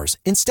hours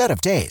instead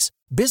of days.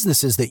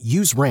 Businesses that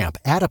use Ramp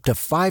add up to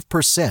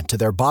 5% to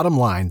their bottom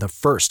line the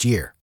first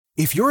year.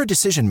 If you're a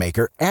decision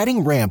maker,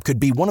 adding Ramp could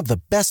be one of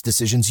the best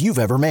decisions you've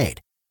ever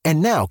made.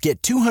 And now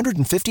get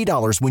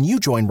 $250 when you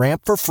join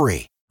Ramp for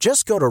free.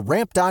 Just go to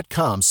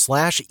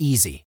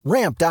ramp.com/easy.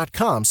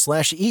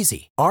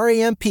 Ramp.com/easy.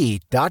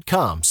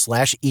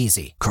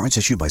 RAMP.com/easy. Cards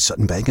issued by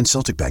Sutton Bank and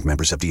Celtic Bank,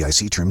 members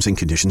FDIC. Terms and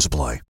conditions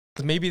apply.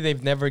 Maybe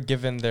they've never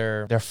given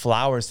their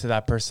flowers to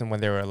that person when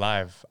they were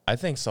alive. I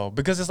think so.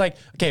 Because it's like,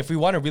 okay, if we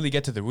want to really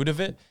get to the root of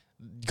it,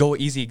 go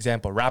easy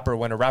example. Rapper,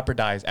 when a rapper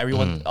dies,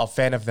 everyone's a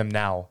fan of them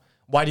now.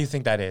 Why do you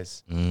think that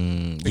is?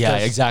 Yeah,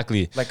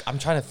 exactly. Like, I'm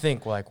trying to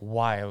think, like,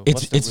 why?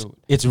 What's the root?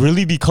 It's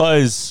really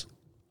because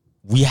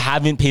we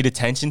haven't paid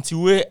attention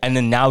to it, and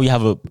then now we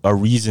have a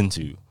reason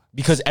to.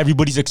 Because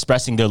everybody's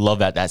expressing their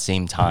love at that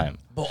same time.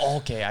 But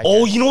okay,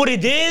 you know what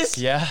it is?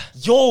 Yeah.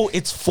 Yo,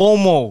 it's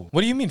FOMO.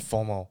 What do you mean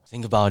FOMO?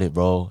 Think about it,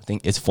 bro.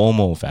 It's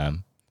FOMO,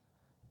 fam.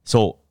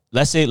 So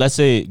let's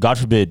say, God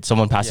forbid,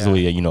 someone passes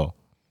away, you know.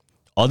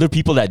 Other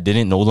people that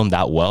didn't know them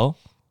that well,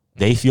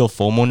 they feel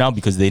FOMO now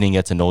because they didn't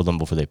get to know them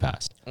before they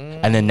passed.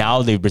 And then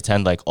now they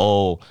pretend like,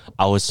 oh,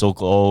 I was so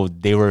cool.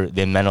 They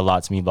meant a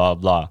lot to me, blah,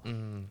 blah.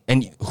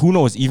 And who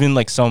knows, even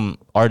like some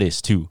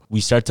artists too. We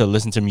start to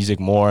listen to music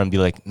more and be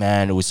like,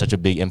 man, it was such a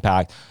big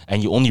impact.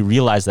 And you only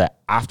realize that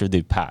after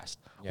they passed.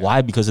 Yeah.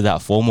 Why? Because of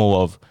that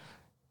FOMO of,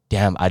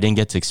 damn, I didn't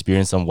get to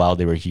experience them while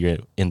they were here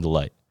in the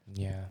light.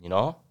 Yeah. You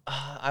know?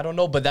 I don't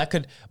know,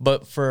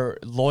 but for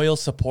loyal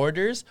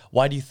supporters,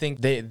 why do you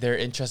think their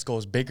interest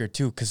goes bigger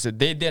too? Because they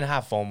didn't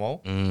have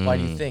FOMO. Why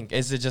do you think?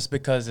 Is it just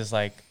because it's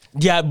like...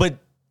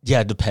 Yeah,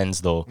 it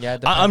depends though. Yeah,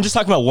 I'm just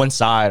talking about one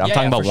side. I'm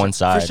talking about one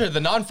side. For sure. The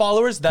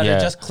non-followers that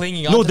are just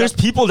clinging on. No, there's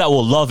people that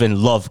will love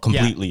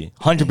completely.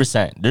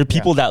 100%. There are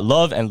people that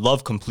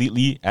love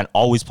completely and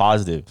always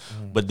positive.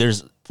 But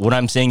what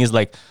I'm saying is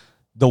like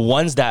the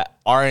ones that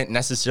aren't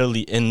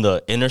necessarily in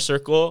the inner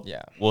circle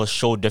will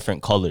show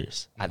different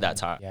colors at that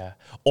time. Yeah.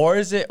 Or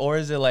is it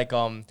like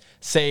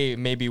say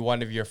maybe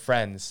one of your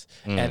friends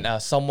and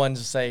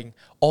someone's saying,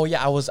 "Oh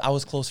yeah, I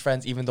was close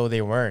friends even though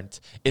they weren't."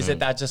 Is it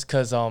that just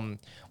cuz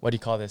what do you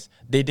call this?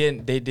 They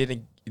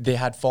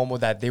had FOMO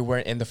that they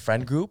weren't in the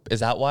friend group?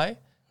 Is that why?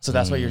 So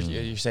that's what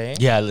you're saying?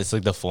 Yeah, it's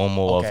like the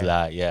FOMO of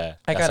that. Yeah.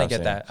 I kind of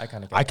get that.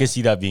 I could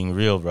see that being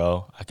real,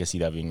 bro. I could see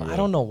that being real. I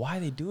don't know why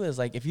they do it. It's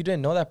like, if you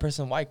didn't know that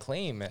person, why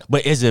claim it?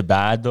 But is it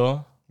bad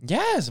though?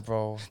 Yes,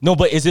 bro. No,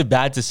 but is it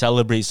bad to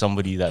celebrate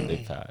somebody that they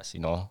passed, you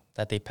know?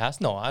 That they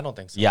passed? No, I don't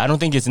think so. Yeah, I don't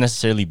think it's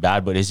necessarily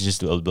bad, but it's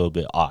just a little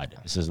bit odd.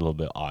 It's just a little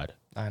bit odd.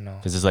 I know.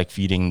 Because it's like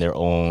feeding their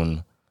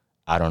own,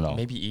 I don't know.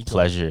 Maybe ego.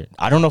 Pleasure.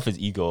 I don't know if it's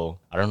ego.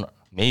 I don't know.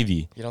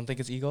 Maybe. You don't think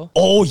it's ego?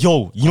 Oh,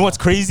 yo, you know what's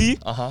crazy?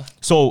 Uh-huh.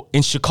 So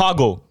in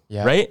Chicago,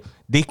 Yeah. right?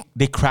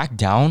 They cracked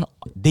down.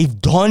 They've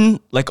done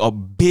like a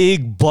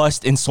big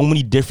bust in so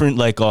many different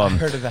like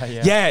heard of that,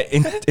 yeah. Yeah,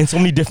 in so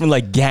many different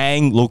like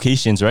gang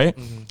locations, right?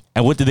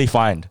 And what did they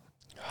find?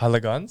 Hella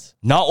guns?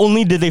 Not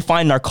only did they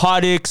find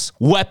narcotics,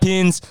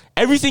 weapons,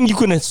 everything you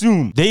can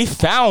assume, they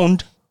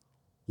found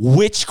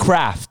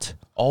witchcraft.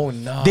 Oh,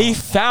 no. They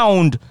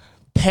found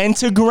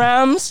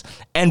pentagrams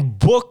and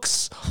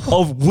books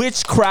of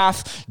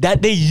witchcraft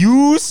that they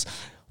use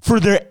for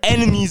their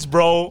enemies,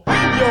 bro.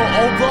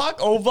 Yo,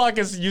 O Block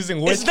is using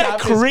witchcraft. Isn't that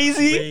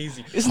crazy?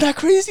 Isn't that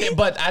crazy?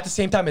 But at the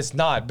same time, it's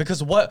not.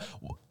 Because what,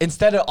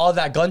 instead of all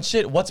that gun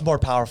shit, what's more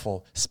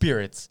powerful?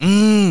 Spirits.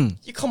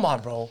 You come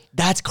on, bro.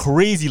 That's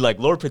crazy. Like,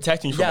 Lord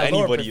protect me from Yeah,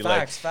 Lord, anybody.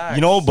 facts.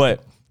 You know,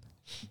 but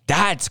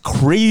that's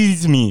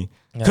crazy to me.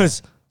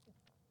 Because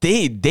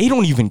they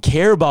don't even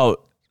care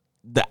about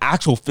the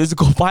actual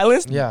physical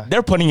violence. Yeah.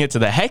 They're putting it to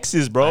the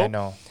hexes, bro. I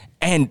know.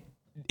 And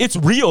it's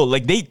real.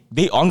 Like they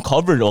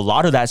uncovered a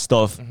lot of that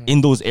stuff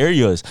in those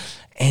areas.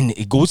 And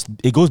it goes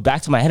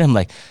back to my head. I'm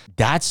like,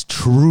 that's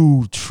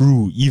true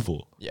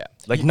evil. Yeah.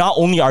 Like not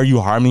only are you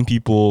harming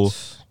people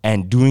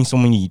and doing so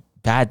many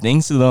bad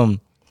things to them,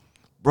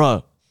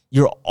 bruh,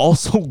 you're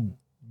also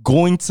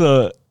going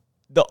to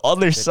the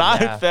other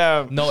side, Yeah.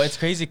 fam. No, it's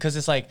crazy because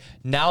it's like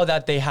now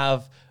that they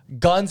have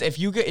guns, if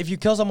you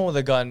kill someone with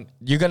a gun,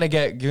 you're gonna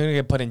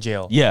get put in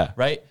jail. Yeah.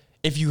 Right?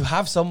 If you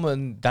have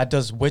someone that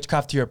does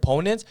witchcraft to your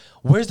opponents,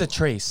 where's the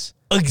trace?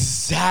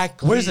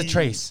 Exactly. Where's the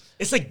trace?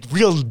 It's like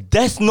real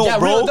death note,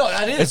 bro.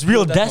 That is it's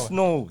real death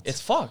note.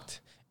 It's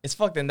fucked. It's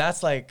fucked, and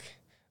that's like,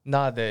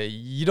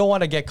 you don't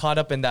want to get caught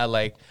up in that.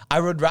 Like, I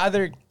would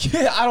rather,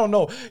 I don't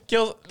know,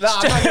 kill. Nah,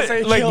 I'm not gonna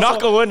say like kill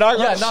knock a wood, knock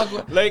Yeah, a knock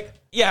wood. Like,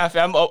 yeah,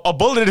 fam, a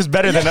bullet is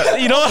better than a,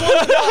 you know.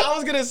 I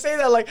was gonna say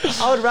that. Like,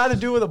 I would rather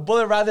do it with a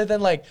bullet rather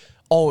than like,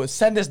 oh,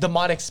 send this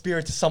demonic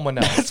spirit to someone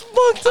else. That's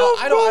fucked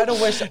up. I don't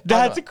wish.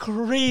 That's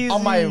crazy.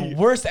 On my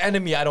worst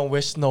enemy, I don't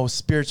wish no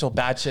spiritual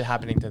bad shit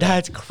happening to them.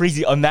 That's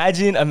crazy.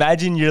 Imagine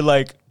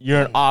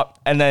you're an op,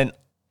 and then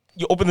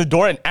you open the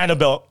door and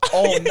Annabelle.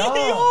 Oh no,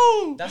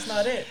 Yo. that's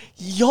not it.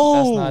 Yo,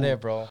 That's not it,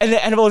 bro. And then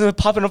Annabelle is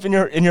popping up in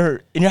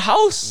your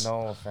house.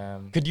 No,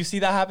 fam. Could you see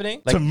that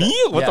happening? To me?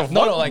 What the fuck?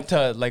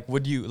 No,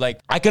 would you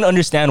like? I can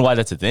understand why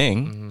that's a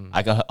thing.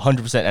 I can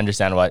 100%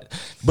 understand why.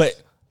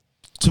 But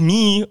to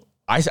me,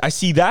 I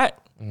see that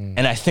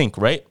and I think,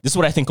 right? This is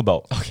what I think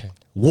about. Okay.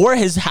 War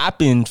has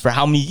happened for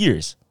how many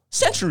years?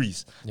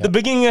 Centuries. The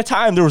beginning of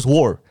time, there was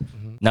war.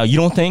 Now, you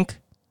don't think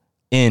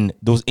in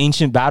those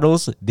ancient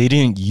battles, they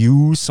didn't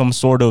use some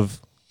sort of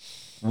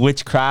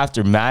witchcraft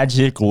or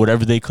magic or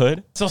whatever they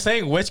could? So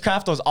saying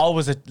witchcraft was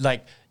always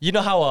like, you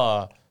know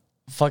how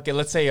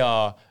let's say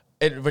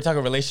we're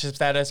talking relationship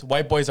status,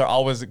 white boys are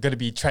always gonna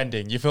be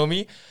trending. You feel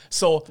me?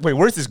 So Wait,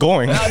 where's this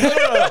going?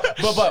 no.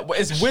 But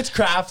is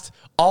witchcraft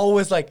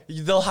always like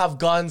they'll have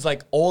guns,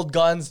 like old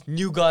guns,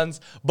 new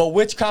guns, but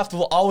witchcraft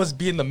will always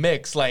be in the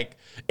mix, like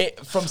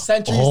from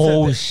centuries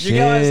to shit. you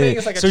get what I'm saying?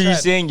 It's like a so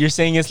trend. you're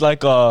saying it's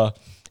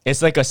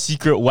like a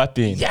secret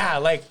weapon. Yeah,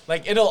 like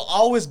it'll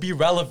always be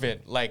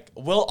relevant. Like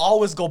we'll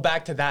always go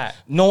back to that.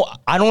 No,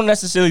 I don't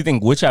necessarily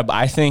think witchcraft.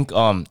 I think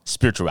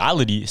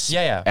spirituality.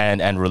 Yeah.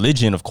 And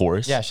religion, of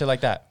course. Yeah, shit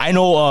like that. I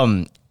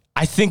know.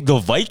 I think the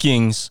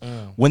Vikings,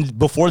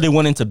 before they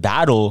went into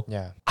battle.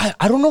 Yeah.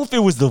 I don't know if it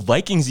was the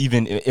Vikings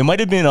even. It might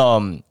have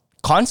been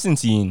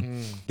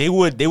Constantine. They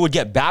would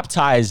get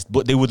baptized,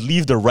 but they would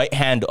leave their right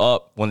hand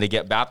up when they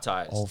get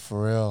baptized. Oh,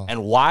 for real.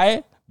 And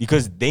why?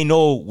 Because they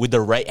know with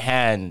their right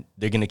hand,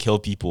 they're going to kill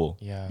people.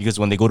 Yeah. Because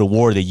when they go to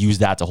war, they use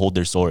that to hold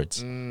their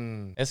swords.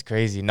 It's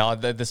crazy. No,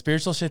 the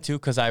spiritual shit too,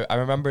 because I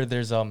remember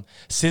there's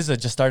SZA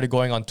just started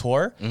going on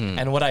tour,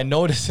 and what I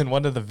noticed in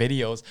one of the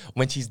videos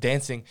when she's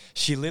dancing,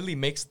 she literally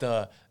makes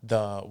the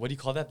what do you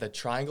call that? The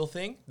triangle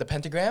thing, the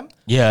pentagram,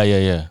 Yeah.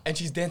 and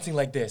she's dancing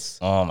like this.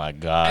 Oh my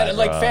God. And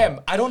like, bro.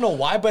 fam, I don't know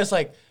why, but it's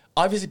like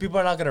obviously people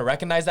are not gonna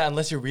recognize that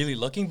unless you're really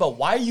looking. But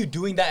why are you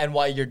doing that and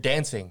why you're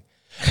dancing?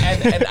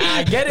 And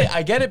I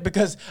get it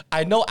because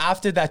I know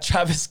after that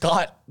Travis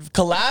Scott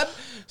collab,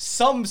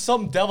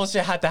 some devil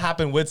shit had to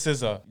happen with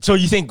SZA. So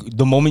you think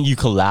the moment you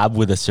collab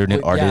with a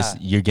certain artist,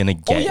 you're gonna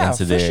get into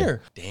for there?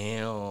 sure.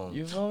 Damn.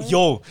 You feel me?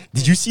 Yo,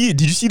 did you see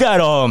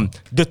that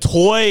the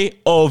toy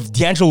of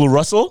D'Angelo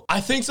Russell?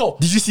 I think so.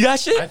 Did you see that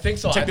shit? I think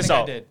so. Check I this think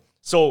I out. did.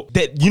 So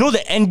that, you know, the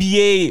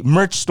NBA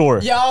merch store.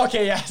 Yeah.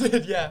 Okay. Yeah.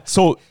 Yeah.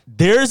 So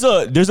there's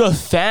a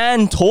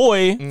fan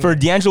toy for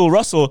D'Angelo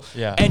Russell.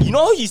 Yeah. And you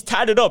know how he's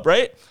tatted up,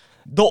 right?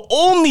 The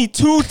only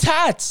two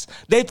tats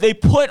that they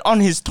put on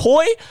his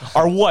toy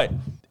are what?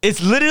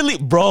 It's literally,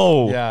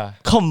 bro. Yeah.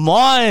 Come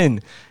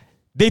on.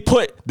 They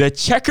put the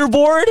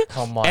checkerboard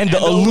Come on. and the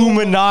And the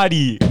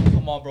Illuminati.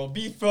 Come on, bro.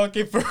 Be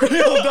fucking for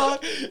real, dog.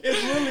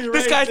 It's literally right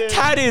This guy's there.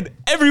 tatted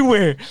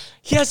everywhere.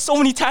 He has so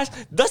many tats.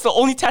 That's the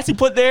only tats he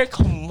put there.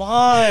 Come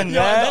on, Yo,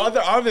 man. the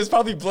other arm is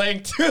probably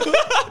blank too.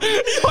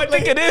 I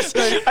think it is.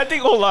 I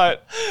think, hold on.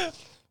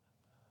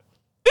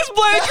 It's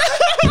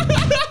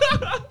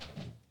blank.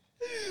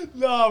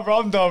 No, bro,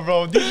 I'm done,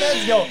 bro.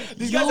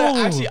 These guys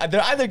are actually,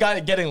 they're either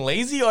getting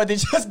lazy or they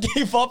just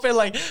gave up and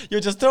like, you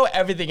just throw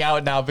everything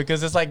out now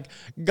because it's like,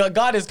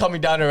 God is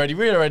coming down already.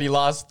 We're already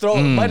lost.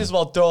 Might as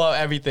well throw out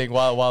everything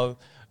while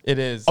it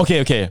is.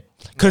 Okay.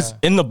 Because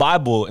in the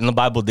Bible,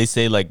 they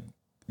say like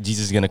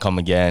Jesus is going to come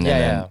again.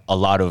 Yeah,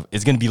 and then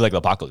it's going to be like the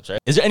apocalypse, right?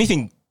 Is there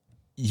anything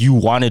you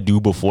want to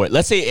do before it?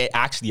 Let's say it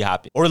actually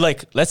happened. Or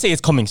like, let's say it's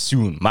coming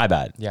soon. My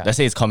bad. Yeah. Let's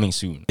say it's coming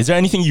soon. Is there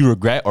anything you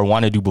regret or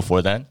want to do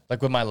before then?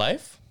 Like with my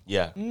life?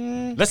 Yeah.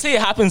 Let's say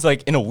it happens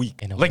like in a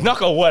week. Like,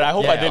 knock on wood. I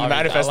hope I didn't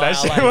manifest that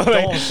shit.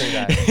 Don't say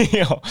that. You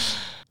know.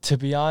 To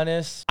be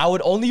honest, I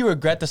would only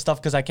regret the stuff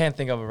because I can't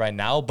think of it right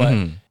now.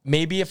 But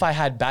maybe if I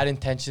had bad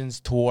intentions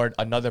toward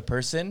another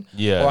person,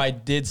 or I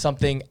did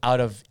something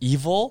out of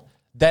evil,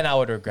 then I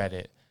would regret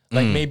it.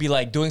 Like maybe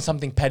like doing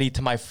something petty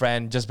to my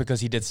friend just because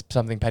he did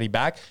something petty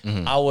back,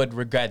 I would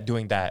regret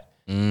doing that.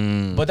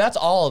 But that's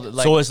all.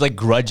 Like, so it's like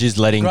grudges,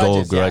 letting go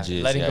of grudges.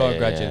 Yeah. Letting go of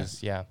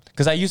grudges, yeah.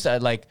 Because I used to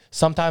like,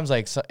 sometimes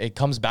like it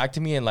comes back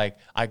to me and like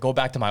I go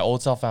back to my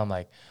old self and I'm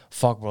like,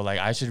 fuck bro, like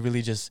I should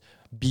really just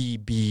be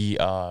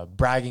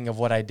bragging of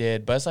what I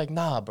did. But it's like,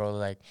 nah bro,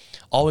 like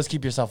always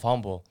keep yourself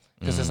humble.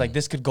 Because it's like,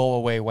 this could go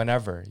away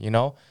whenever, you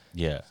know?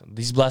 Yeah. So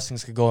these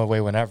blessings could go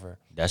away whenever.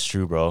 That's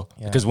true, bro.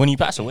 Because when you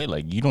pass away,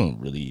 like you don't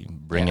really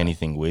bring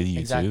anything with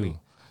you too.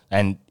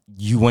 And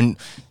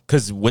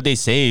because what they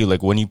say,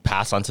 like when you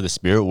pass on to the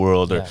spirit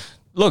world or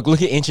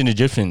look at ancient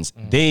Egyptians,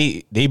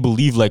 they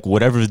believe like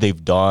whatever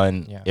they've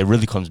done, it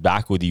really comes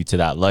back with you to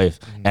that life.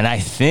 And I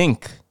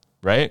think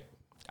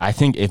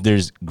if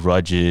there's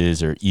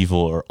grudges or evil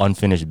or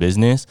unfinished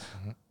business,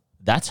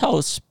 that's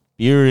how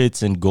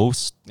spirits and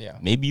ghosts,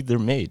 maybe they're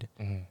made.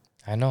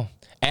 I know.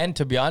 And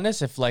to be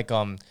honest, if like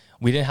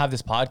we didn't have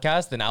this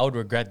podcast, then I would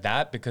regret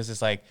that because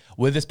it's like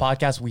with this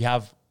podcast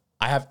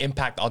I have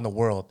impact on the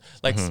world.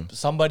 Like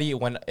somebody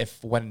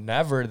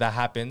whenever that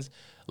happens,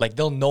 like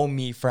they'll know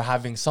me for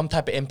having some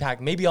type of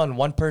impact, maybe on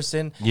one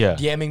person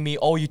DMing me,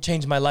 oh, you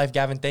changed my life,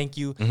 Gavin, thank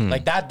you.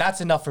 Like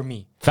that's enough for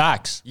me.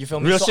 Facts. You feel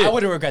me? Real so shit. I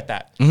wouldn't regret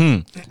that.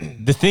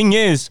 The thing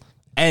is,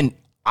 and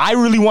I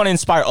really want to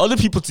inspire other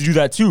people to do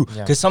that too.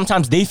 Because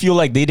sometimes they feel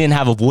like they didn't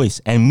have a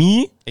voice. And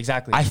me,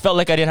 I felt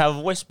like I didn't have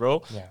a voice,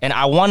 bro. And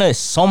I want to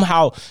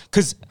somehow,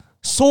 because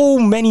so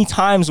many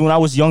times when I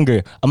was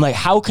younger, I'm like,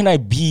 how can I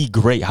be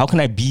great? How can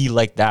I be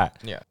like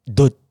that?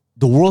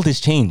 The world has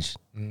changed.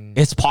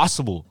 It's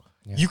possible.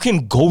 You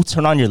can go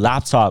turn on your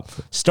laptop,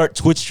 start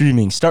Twitch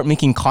streaming, start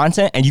making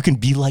content, and you can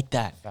be like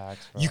that.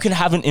 Facts, you can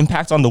have an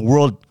impact on the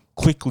world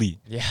quickly.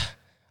 Yeah,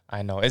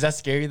 I know. Is that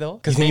scary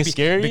though? You think it's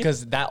scary?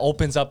 Because that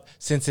opens up,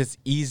 since it's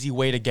easy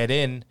way to get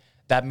in,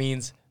 that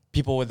means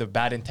people with the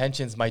bad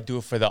intentions might do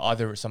it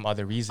for some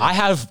other reason. I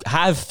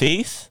have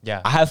faith.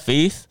 Yeah. I have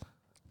faith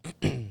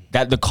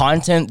that the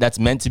content that's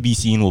meant to be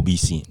seen will be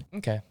seen.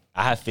 Okay.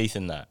 I have faith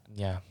in that.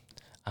 Yeah.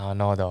 I don't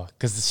know though,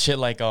 because shit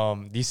like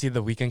do you see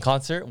the Weeknd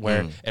concert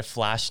where it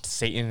flashed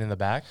Satan in the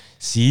back?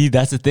 See,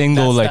 that's the thing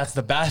though. Like that's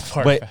the bad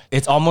part. But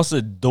it's almost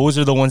those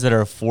are the ones that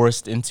are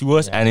forced into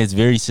us, and it's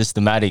very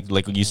systematic.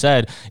 Like you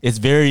said, it's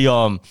very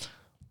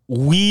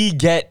we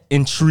get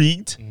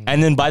intrigued,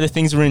 and then by the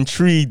things we're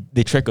intrigued,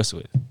 they trick us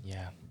with.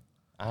 Yeah.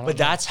 But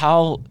that's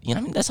how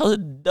that's how the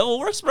devil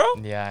works, bro.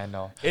 Yeah, I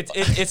know.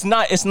 It's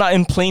not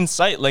in plain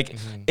sight. Like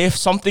if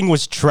something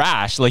was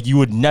trash, like you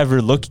would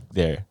never look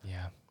there.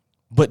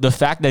 But the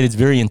fact that it's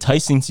very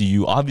enticing to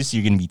you, obviously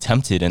you're going to be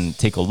tempted and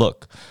take a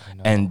look.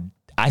 And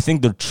I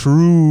think the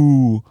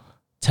true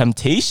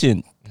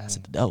temptation, that's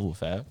the devil,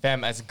 fam.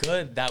 Fam, it's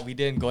good that we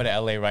didn't go to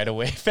LA right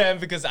away, fam,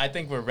 because I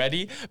think we're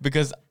ready.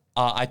 Because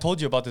I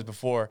told you about this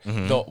before.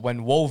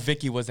 When Woah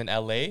Vicky was in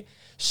LA,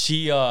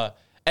 she...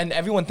 and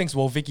everyone thinks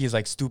Woah Vicky is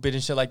like stupid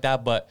and shit like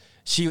that, but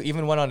she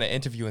even went on an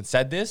interview and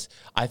said this.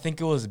 I think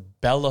it was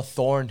Bella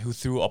Thorne who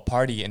threw a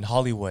party in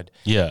Hollywood.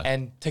 Yeah.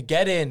 And to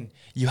get in,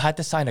 you had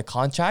to sign a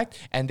contract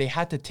and they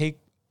had to take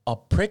a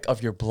prick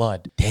of your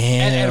blood.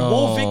 Damn. And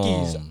Woah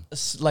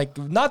Vicky's like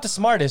not the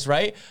smartest,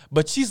 right?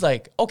 But she's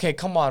like, okay,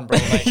 come on, bro.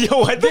 Like, yo,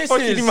 what the fuck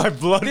you need my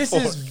blood This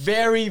for? is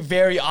very,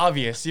 very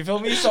obvious. You feel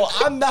me? So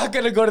I'm not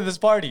gonna go to this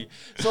party.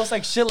 So it's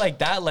like shit like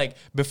that. Like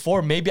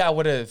before, maybe I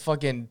would have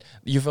fucking,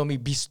 you feel me,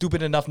 be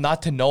stupid enough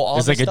not to know all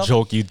this stuff. It's like stuff. a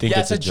joke. You think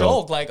it's a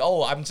joke. Like,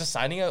 oh, I'm just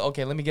signing it.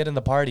 Okay, let me get in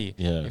the party.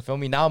 Yeah. You feel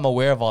me? Now I'm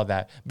aware of all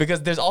that.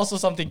 Because there's also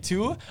something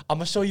too. I'm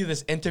gonna show you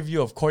this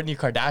interview of Kourtney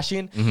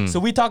Kardashian. So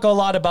we talk a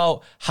lot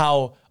about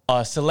how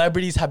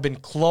celebrities have been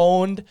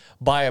cloned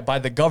by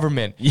the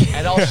government.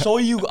 And I'll show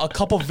you a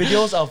couple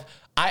videos of,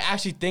 I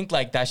actually think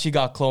like that she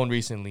got cloned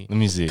recently. Let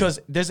me see. Because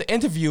there's an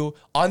interview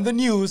on the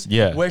news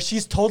where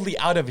she's totally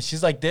out of it.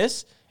 She's like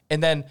this.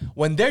 And then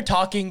when they're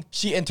talking,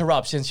 she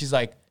interrupts and she's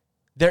like,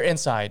 they're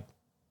inside.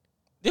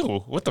 Ew,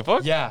 what the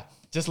fuck? Yeah.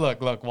 Just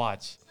look,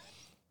 watch.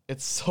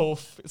 It's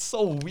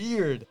so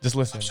weird. Just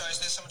listen. I'm sorry, is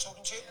there someone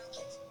talking to you?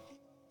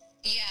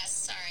 Yes,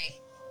 sorry.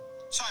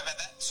 Sorry about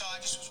that. So I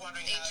just was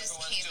wondering They how just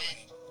everyone's came doing.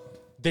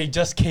 They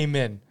just came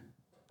in.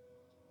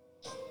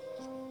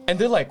 And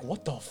they're like,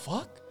 what the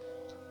fuck?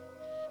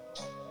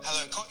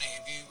 Hello, Courtney.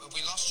 Have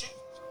we lost you?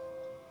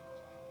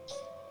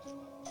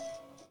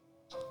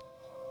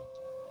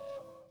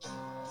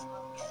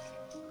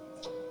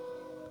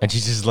 and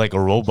she's just like a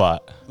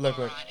robot. Look,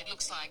 All right, it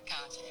looks like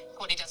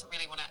Courtney doesn't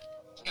really want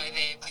to go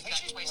there with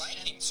that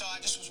question. So I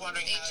just was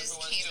wondering It how just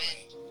everyone's came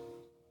doing.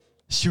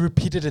 she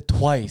repeated it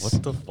twice.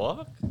 What the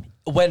fuck?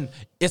 When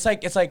it's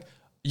like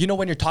you know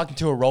when you're talking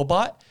to a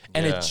robot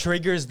and Yeah. it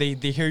triggers, they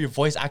hear your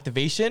voice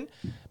activation.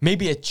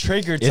 Maybe it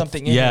triggered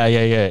something in Yeah, her.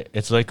 yeah.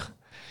 It's like,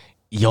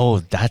 yo,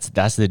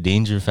 that's the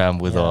danger, fam,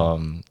 with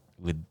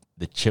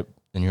the chip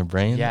in your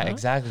brain. Yeah, huh?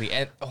 exactly.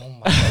 And oh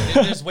my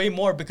god, there's way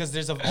more because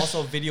there's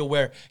also a video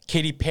where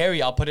Katy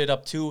Perry, I'll put it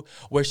up too,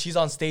 where she's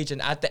on stage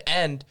and at the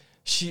end,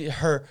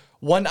 her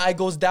one eye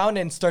goes down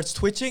and starts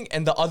twitching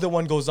and the other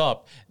one goes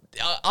up.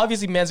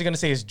 Obviously, mans are gonna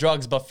say it's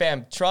drugs, but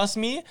fam, trust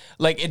me,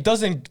 like it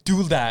doesn't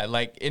do that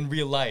like in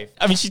real life.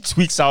 I mean, she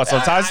tweaks out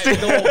sometimes I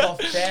too. know,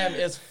 but fam,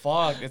 it's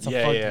fucked. It's a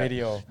fucked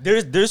video.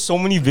 There's so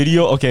many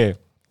video. Okay,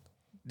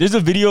 there's a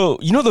video.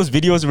 You know those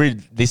videos where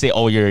they say,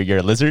 "Oh, you're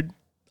a lizard,"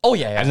 Oh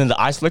yeah, and then the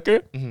eyes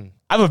flicker. I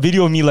have a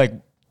video of me like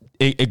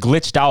it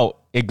glitched out.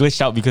 It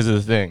glitched out because of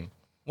the thing.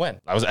 When?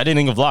 I was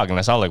editing a vlog and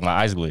I saw like my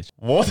eyes glitch.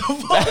 What the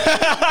fuck?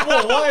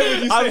 Whoa, why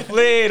would you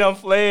say? I'm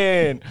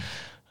playing.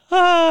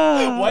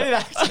 Why did I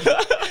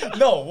actually?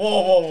 No,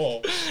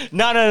 whoa.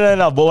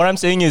 No. But what I'm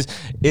saying is,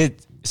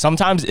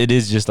 sometimes it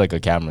is just like a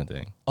camera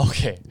thing.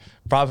 Okay,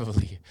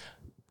 probably.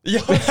 Yo,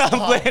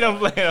 I'm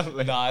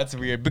playing. Nah, it's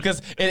weird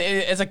because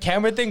it's a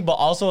camera thing, but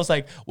also it's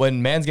like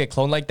when mans get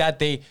cloned like that,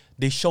 they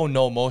show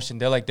no emotion.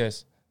 They're like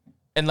this,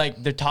 and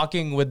like they're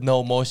talking with no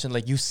emotion.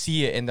 Like you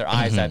see it in their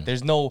eyes that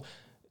there's no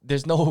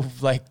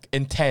like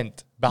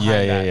intent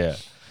behind that. Yeah.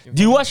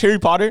 Do you watch Harry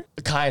Potter?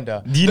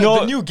 Kinda. Do you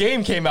know the new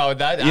game came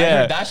out? I Yeah.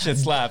 heard that shit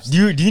slaps.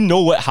 Do you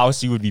know what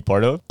house you would be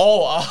part of?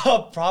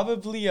 Oh,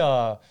 probably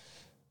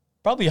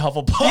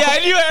Hufflepuff. Yeah, I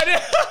knew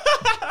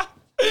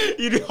it.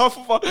 You do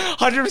Hufflepuff.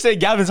 100%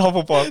 Gavin's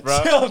Hufflepuff,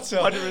 bro.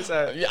 Chill.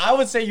 100%. I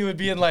would say you would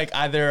be in like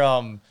either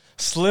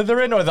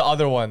Slytherin or the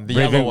other one, the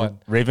yellow one.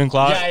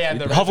 Ravenclaw. Yeah,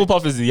 the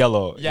Hufflepuff is the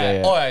yellow.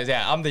 Yeah. Oh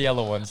yeah, I'm the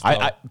yellow one.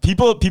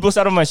 Still. People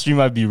said on my stream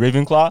I'd be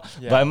Ravenclaw,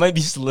 but I might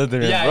be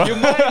Slytherin. Yeah, bro. you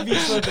might be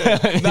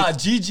Slytherin. Nah,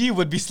 GG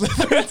would be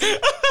Slytherin.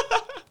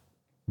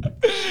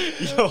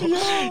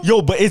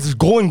 Yo, but it's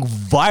going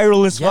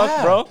viral as fuck,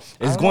 Yeah, bro.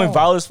 It's going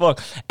viral as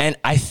fuck. And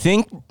I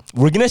think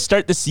we're going to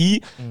start to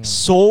see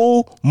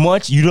so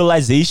much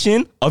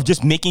utilization of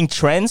just making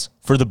trends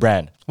for the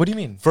brand. What do you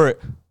mean? For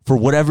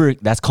whatever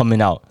that's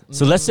coming out.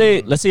 So let's say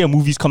a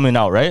movie's coming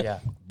out, right? Yeah.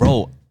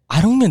 Bro,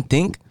 I don't even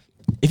think,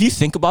 if you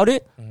think about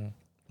it,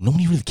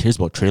 nobody really cares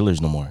about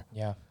trailers no more.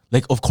 Yeah.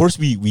 Like, of course,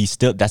 we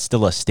still, that's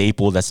still a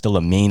staple. That's still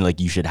a main, like,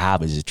 you should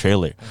have as a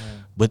trailer.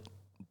 But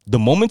the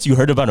moments you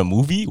heard about a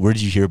movie, where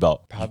did you hear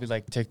about? Probably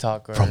like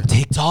TikTok or From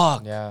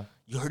TikTok. Yeah.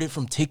 You heard it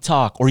from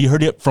TikTok, or you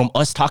heard it from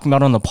us talking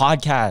about on the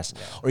podcast,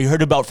 or you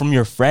heard about from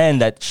your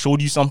friend that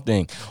showed you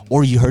something,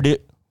 or you heard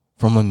it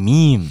from a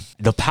meme.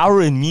 The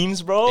power in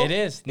memes, bro. It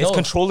is. It's No.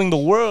 controlling the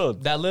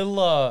world. That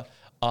little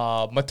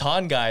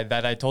Matan guy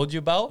that I told you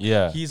about.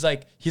 Yeah. He's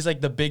like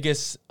the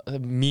biggest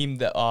meme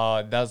that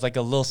was like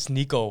a little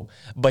sneako,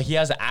 but he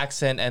has an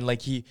accent and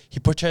like he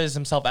portrays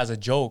himself as a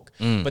joke.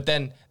 But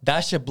then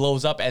that shit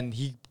blows up and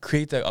he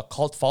creates a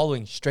cult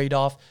following straight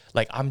off.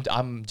 Like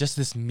I'm just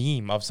this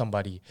meme of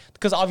somebody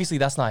because obviously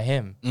that's not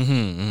him.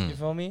 You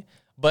feel me?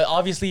 But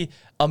obviously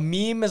a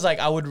meme is like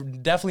I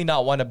would definitely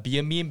not want to be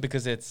a meme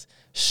because it's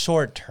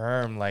short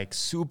term, like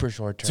super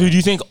short term. So do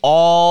you think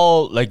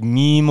all like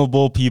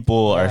memeable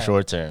people are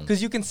short term?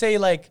 Because you can say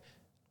like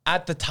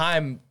at the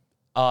time,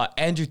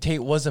 Andrew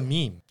Tate was a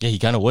meme. Yeah, he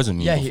kind of was a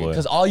meme Yeah, before.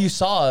 because all you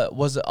saw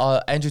was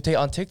Andrew Tate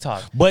on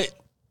TikTok. But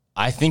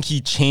I think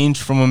he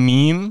changed from a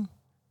meme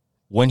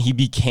when he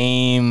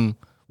became,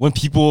 when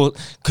people,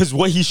 because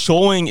what he's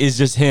showing is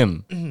just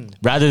him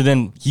rather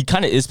than, he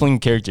kind of is playing a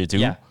character too.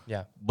 Yeah.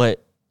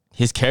 But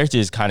his character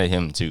is kind of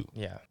him too.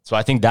 Yeah. So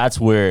I think that's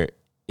where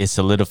it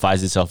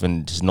solidifies itself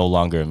and just no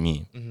longer a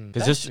meme.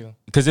 That's true.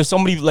 Because if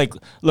somebody like,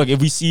 look,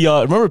 if we see,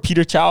 remember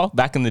Peter Chow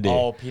back in the day?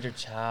 Oh, Peter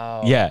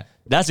Chow. Yeah.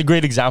 That's a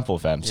great example,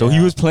 fam. So he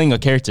Yeah. was playing a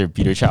character,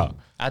 Peter Chow.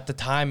 At the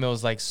time, it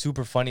was like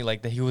super funny,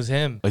 like that he was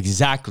him.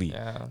 Exactly.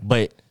 Yeah.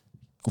 But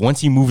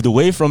once he moved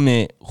away from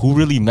it, who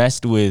really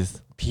messed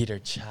with Peter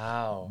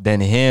Chow.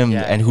 than him,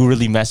 Yeah. and who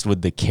really messed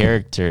with the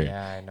character?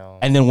 Yeah, I know.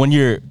 And then when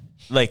you're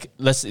like,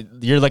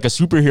 you're like a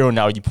superhero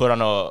now. You put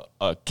on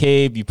a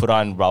cape, you put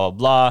on blah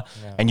blah blah,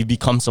 and you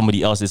become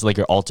somebody else. It's like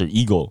your alter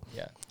ego.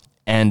 Yeah.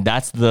 And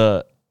that's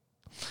the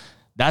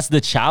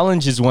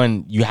challenge, is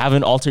when you have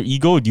an alter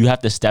ego, do you have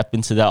to step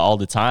into that all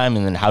the time?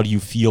 And then how do you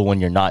feel when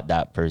you're not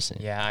that person?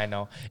 Yeah, I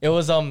know. It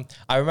was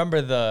I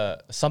remember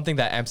something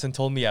that Amson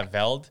told me at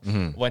Veld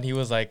when he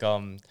was like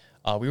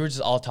we were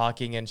just all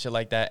talking and shit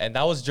like that, and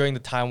that was during the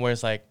time where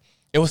it's like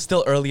it was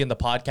still early in the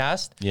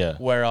podcast. Yeah.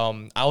 Where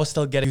I was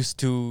still getting used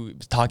to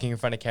talking in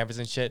front of cameras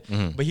and shit.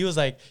 But he was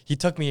like, he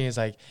took me and he's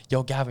like,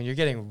 yo, Gavin, you're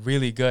getting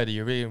really good.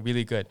 You're really,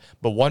 really good.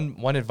 But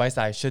one advice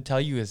that I should tell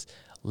you is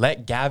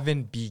let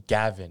Gavin be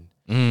Gavin.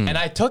 And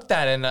I took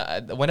that,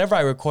 and whenever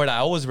I record, I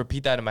always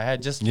repeat that in my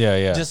head. Just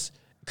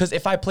because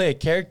if I play a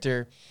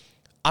character,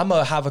 I'm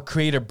gonna have a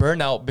creator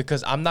burnout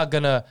because I'm not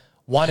gonna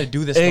want to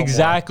do this no more.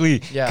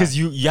 Exactly. Yeah. Because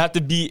you have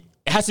to be,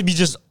 it has to be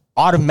just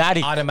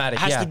automatic. Automatic,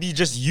 It has yeah. to be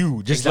just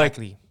you. Just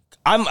Exactly. like,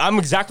 I'm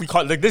exactly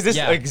like this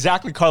Yeah.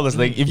 exactly Carlos.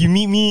 Like if you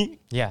meet me,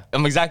 Yeah.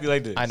 I'm exactly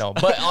like this. I know,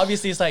 but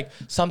obviously it's like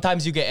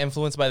sometimes you get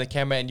influenced by the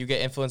camera and you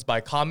get influenced by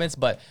comments,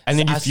 but And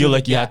then you as feel soon-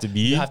 like you have to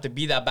be? You have to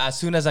be that. But as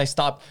soon as I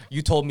stopped,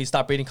 you told me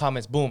stop reading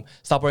comments, boom.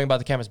 Stop worrying about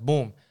the cameras,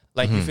 boom.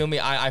 Like you feel me?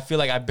 I feel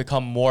like I've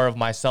become more of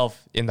myself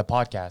in the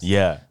podcast.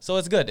 Yeah. So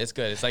it's good. It's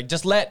good. It's like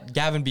just let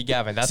Gavin be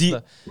Gavin. That's See,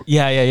 the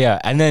yeah.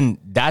 And then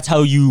that's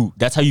how you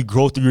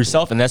grow through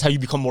yourself, and that's how you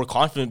become more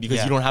confident because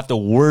Yeah. you don't have to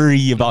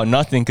worry about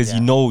nothing because Yeah.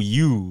 you know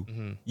you.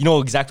 You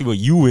know exactly what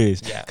you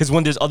is. Yeah. Because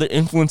when there's other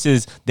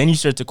influences, then you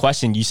start to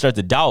question, you start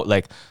to doubt,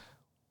 like,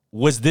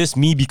 was this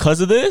me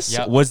because of this?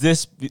 Yep.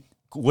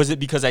 Was it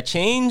because I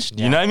changed?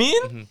 Yeah. You know what I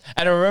mean?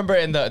 And I remember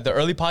in the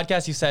early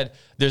podcast, you said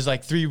there's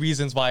like 3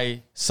 reasons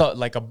why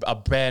like a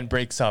band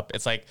breaks up.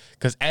 It's like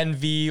because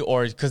envy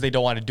or because they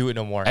don't want to do it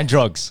no more. And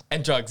drugs.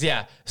 And drugs,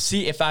 yeah.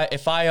 See, if I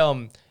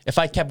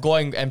kept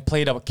going and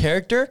played a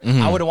character,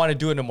 I wouldn't want to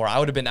do it no more. I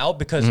would have been out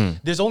because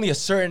there's only a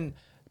certain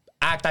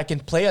act I can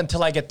play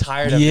until I get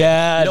tired of it.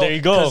 Yeah, there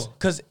you go.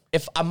 Because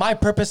if my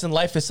purpose in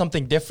life is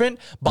something different,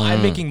 but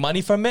I'm making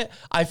money from it,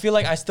 I feel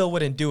like I still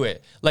wouldn't do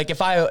it. Like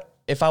if I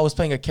was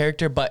playing a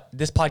character, but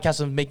this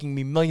podcast was making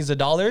me millions of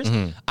dollars,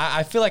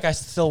 I feel like I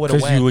still would have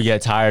Because went. you would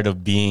get tired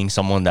of being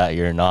someone that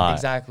you're not.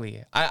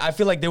 Exactly. I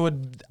feel like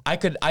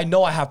I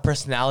know I have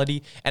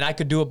personality and I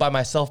could do it by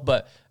myself,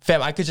 but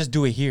fam, I could just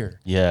do it here.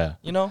 Yeah.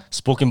 You know?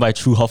 Spoken by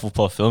true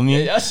Hufflepuff, feel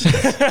me? Yes.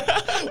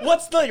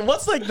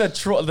 What's like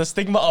the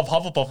stigma of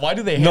Hufflepuff? Why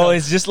do they hate No, them?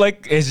 it's just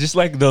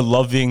like the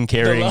loving,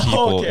 caring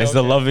people. okay, It's the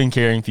okay. loving,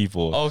 caring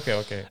people.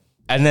 Okay.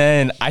 And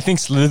then I think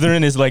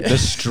Slytherin is like the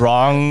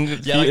strong.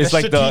 Yeah, like it's the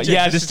like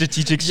strategic- the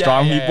strategic Yeah,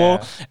 strong yeah, people.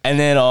 yeah. And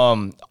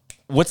then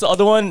what's the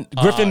other one?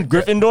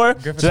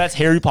 Gryffindor. So that's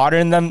Harry Potter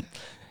and them.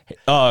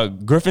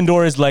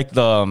 Gryffindor is like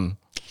the.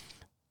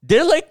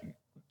 They're like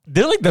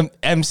the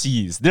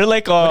MCs. They're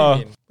like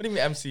What do you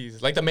mean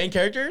MCs? Like the main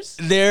characters?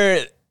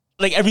 they're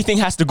like everything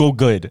has to go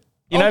good.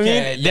 You know what I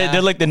mean? Okay, yeah.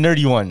 They're like the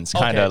nerdy ones,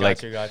 kind of got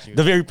like you.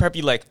 the very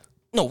preppy. Like,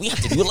 no, we have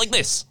to do it like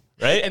this,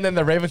 right? And then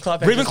the Ravenclaw.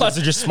 Ravenclaws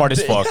are just smart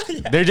as fuck.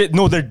 Yeah.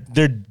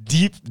 They're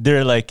deep.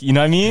 They're like, you know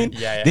what I mean?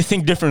 Yeah. They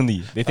think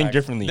differently. They think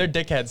differently. They're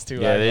dickheads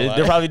too. Yeah, I ain't gonna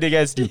they're lie. probably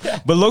dickheads too.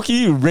 But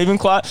low-key,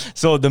 Ravenclaw.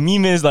 So the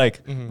meme is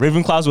like,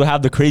 Ravenclaws would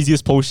have the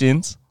craziest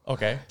potions.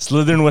 Okay.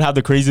 Slytherin would have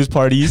the craziest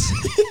parties.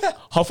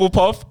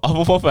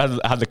 Hufflepuff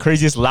would have the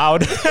craziest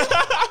loud.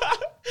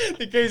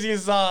 The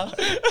craziest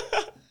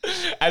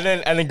and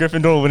then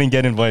Gryffindor wouldn't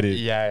get invited.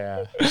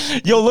 Yeah.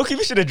 Yo, look,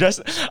 we should address.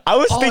 I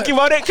was thinking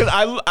about it because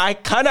I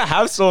kind of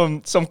have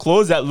some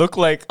clothes that look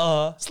like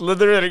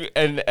Slytherin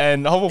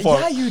and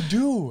Hufflepuff. Yeah, you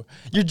do.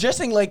 You're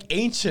dressing like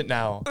ancient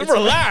now. It's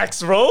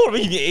Relax, bro. I'm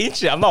making it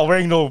ancient. I'm not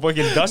wearing no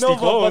fucking dusty no,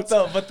 clothes.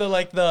 but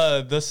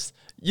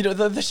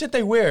the shit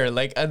they wear,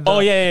 like yeah.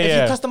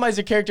 If you customize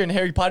your character in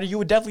Harry Potter, you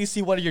would definitely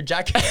see one of your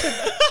jackets.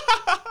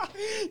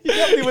 You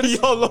definitely would.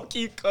 Yo,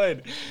 low-key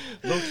could.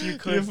 Low-key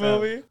could. You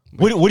feel fam. me?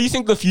 What do you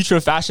think the future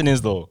of fashion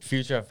is, though?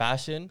 Future of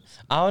fashion,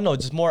 I don't know,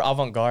 just more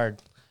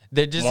avant-garde.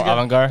 They're just More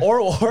gonna, avant-garde?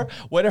 or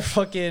whatever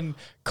fucking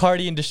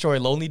Cardi and Destroy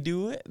Lonely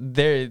do.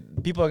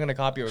 People are gonna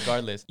copy it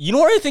regardless. You know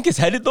where I think it's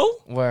headed, though?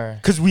 Where?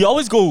 Because we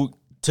always go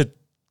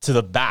to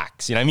the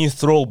backs. You know what I mean?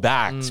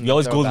 Throwbacks. We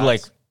always go to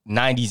like throwbacks.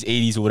 90s,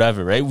 80s, or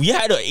whatever, right? We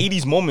had an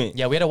 80s moment.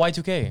 Yeah, we had a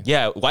Y2K.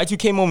 Yeah,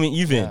 Y2K moment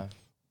even. Yeah.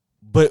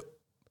 But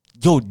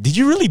yo, did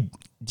you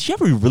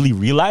ever really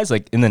realize,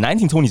 like, in the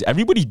 1920s,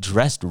 everybody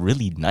dressed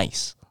really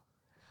nice?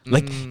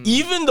 Like,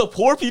 even the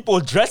poor people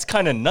dressed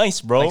kind of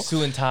nice, bro. Like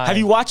suit and tie. Have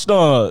you watched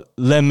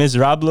Les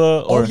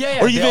Miserables or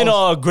yeah, or they even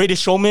all-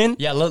 Greatest Showman?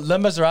 Yeah, Les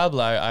Miserables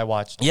I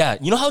watched. Yeah,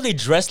 you know how they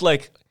dress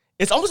like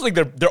it's almost like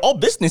they're all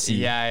businessy.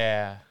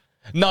 Yeah.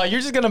 No, you're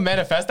just gonna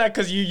manifest that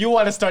because you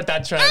want to start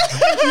that trend.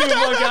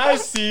 I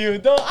see you.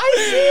 No, I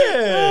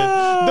see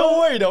it. Don't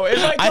worry though. It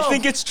might come. I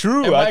think it's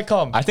true. It might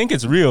come. I think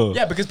it's real.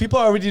 Yeah, because people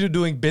are already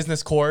doing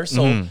business core,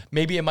 so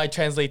maybe it might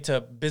translate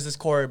to business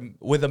core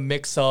with a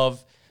mix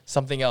of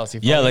something else. You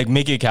feel Yeah, me? like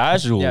make it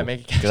casual. Yeah,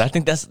 make it Because I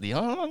think that's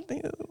I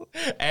think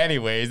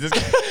Anyways, this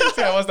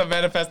guy wants to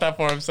manifest that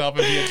for himself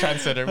and be a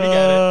trendsetter. We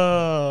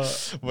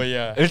get it. But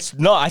yeah. It's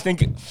no. I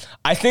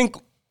think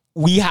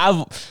we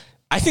have.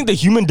 I think the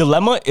human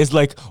dilemma is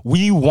like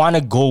we want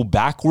to go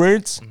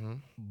backwards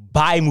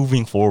by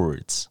moving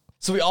forwards.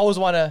 So we always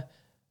want to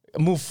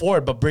move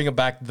forward, but bring it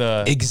back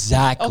the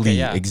Exactly. Okay,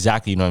 yeah.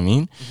 Exactly. You know what I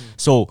mean?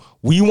 So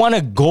we want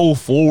to go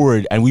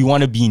forward and we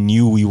want to be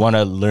new. We want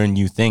to learn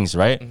new things,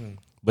 right?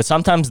 But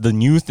sometimes the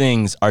new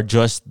things are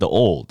just the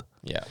old.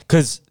 Yeah.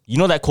 Because you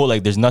know that quote,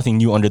 like, there's nothing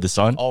new under the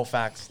sun? all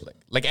facts.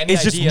 Like any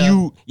It's just idea.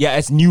 new. Yeah,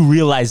 it's new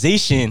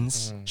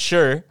realizations,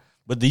 sure.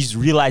 But these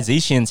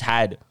realizations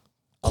had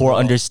core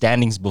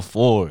understandings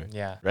before.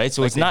 Yeah. Right?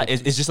 So Like it's not,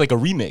 it's just like a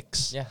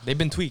remix. Yeah, they've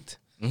been tweaked.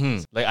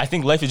 Like I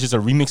think life is just a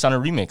remix on a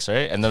remix,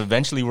 right? And then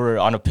eventually we're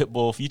on a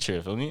Pitbull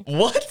feature. Feel me?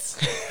 What?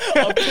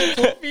 A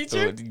Pitbull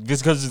feature?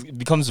 Because it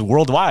becomes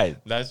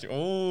worldwide. That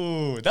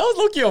was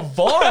low-key a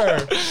bar.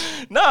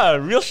 Nah,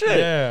 real shit.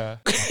 Yeah.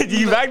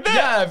 You back that?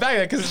 Yeah, back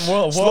there because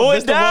Slow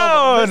it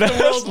down.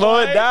 Slow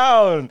it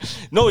down.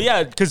 No,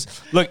 yeah, because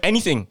look,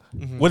 anything,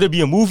 whether it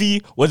be a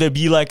movie, whether it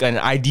be like an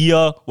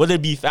idea, whether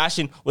it be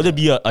fashion, whether it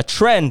be a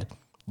trend,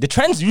 the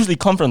trends usually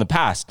come from the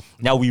past.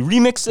 Now we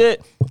remix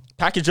it,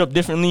 package up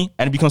differently,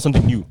 and it becomes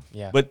something new.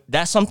 Yeah. But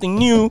that's something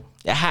new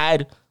that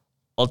had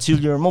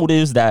ulterior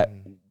motives that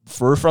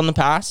were from the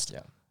past,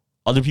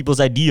 other people's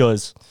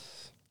ideas.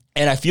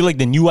 And I feel like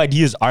the new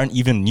ideas aren't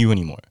even new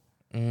anymore.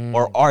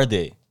 Or are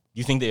they?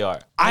 You think they are?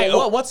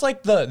 What's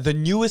like the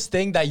newest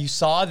thing that you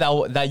saw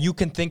that you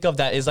can think of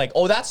that is like,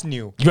 oh, that's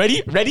new? You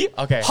ready? Ready?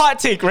 Okay. Hot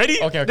take.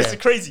 Ready? Okay. This is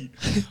crazy.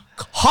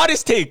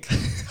 Hottest take.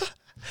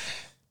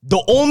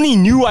 The only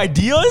new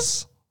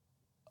ideas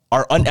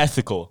are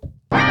unethical.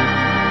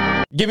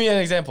 Give me an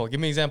example.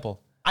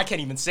 I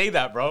can't even say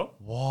that, bro.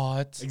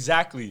 What?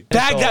 Exactly.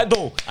 Bag that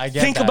though. I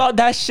get Think that. about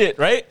that shit,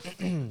 right?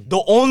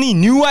 The only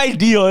new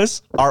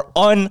ideas are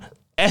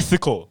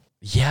unethical.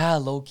 Yeah,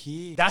 low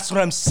key. That's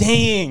what I'm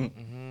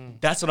saying.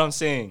 That's what I'm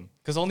saying.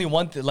 Because only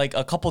like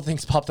a couple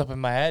things popped up in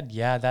my head.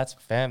 Yeah, that's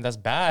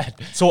bad.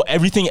 So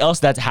everything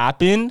else that's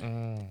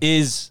happened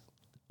is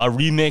a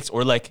remix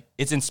or like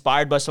it's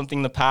inspired by something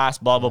in the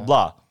past, blah, blah,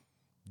 blah.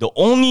 The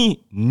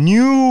only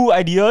new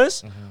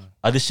ideas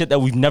are the shit that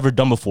we've never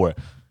done before.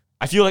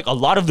 I feel like a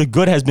lot of the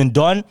good has been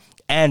done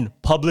and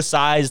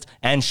publicized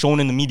and shown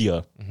in the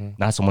media.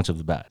 Not so much of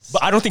the bad.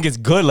 But I don't think it's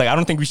good. Like, I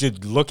don't think we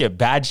should look at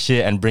bad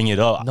shit and bring it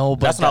up. No,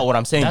 but that's not what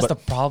I'm saying. That's but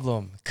the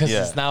problem. Because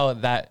it's now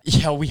that,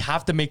 we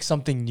have to make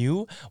something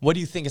new. What do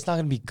you think? It's not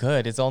going to be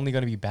good. It's only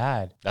going to be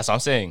bad. That's what I'm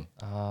saying.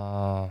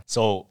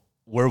 So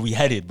where are we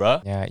headed,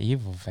 bruh? Yeah,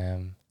 evil,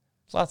 fam.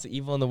 There's lots of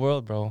evil in the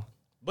world, bro.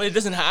 But it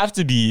doesn't have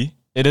to be.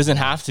 It doesn't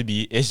have to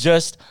be. It's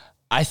just,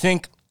 I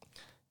think,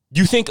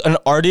 do you think an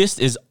artist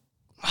is...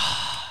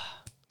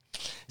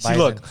 See,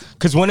 look,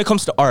 because when it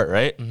comes to art,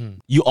 right,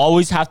 you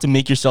always have to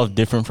make yourself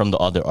different from the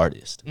other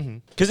artist.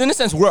 Because in a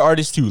sense, we're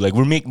artists too. Like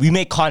we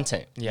make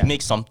content, we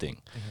make something,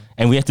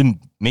 and we have to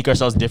make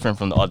ourselves different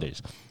from the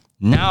others.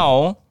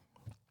 Now,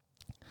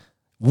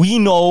 we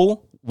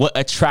know what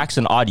attracts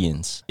an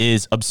audience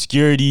is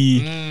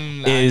obscurity,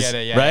 is I get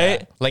it, right.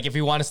 Yeah. Like if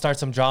you want to start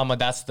some drama,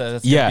 that's gonna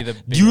be the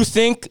Do you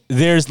think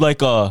there's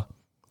a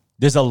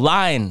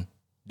line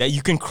that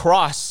you can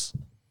cross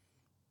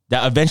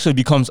that eventually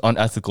becomes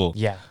unethical?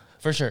 Yeah.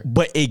 For sure.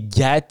 But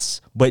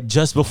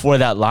just before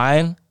that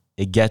line,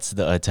 it gets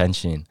the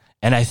attention.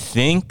 And I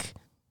think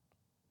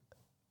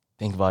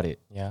about it.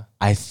 Yeah.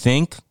 I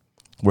think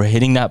we're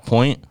hitting that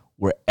point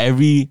where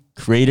every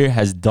creator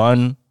has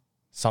done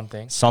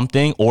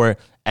something or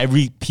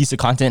every piece of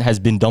content has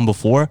been done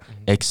before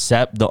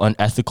except the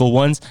unethical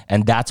ones.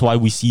 And that's why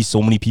we see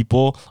so many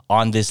people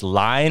on this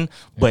line.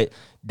 But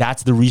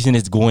that's the reason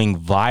it's going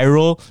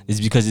viral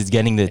is because it's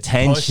getting the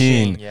attention.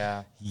 Pushing,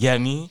 yeah. You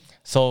get me?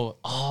 So,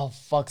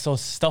 so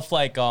stuff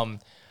like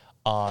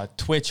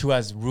Twitch, who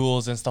has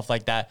rules and stuff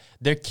like that,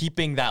 they're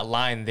keeping that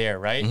line there,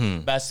 right?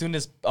 But as soon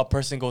as a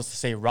person goes to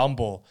say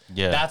Rumble,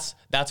 that's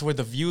where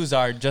the views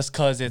are, just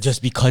because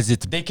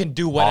it's they can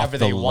do whatever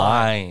they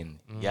want.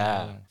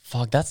 Yeah,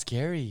 fuck, that's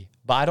scary.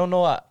 But I don't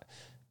know,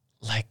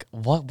 like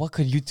what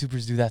could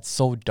YouTubers do that's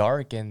so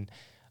dark? And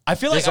I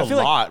feel like there's a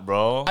lot,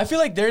 bro. I feel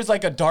like there's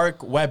like a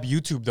dark web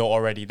YouTube though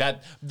already.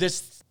 That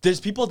there's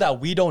people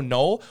that we don't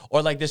know,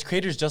 or like there's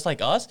creators just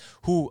like us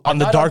who on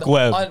the dark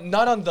web,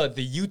 not on the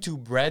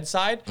YouTube red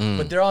side,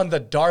 but they're on the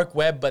dark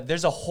web. But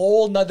there's a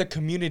whole nother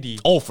community.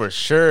 Oh, for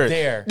sure.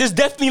 There's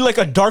definitely like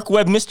a dark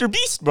web Mr.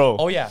 Beast, bro.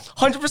 Oh yeah,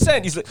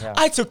 100%. He's like,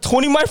 I took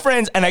 20 of my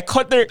friends and I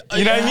cut their.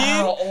 You know what I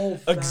mean? Oh,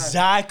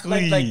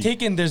 exactly. Like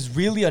taking. There's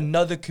really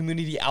another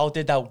community out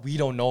there that we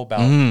don't know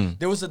about.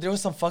 There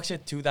was some fuck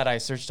shit too that I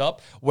searched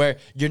up where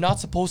you're not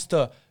supposed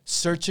to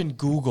search in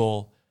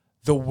Google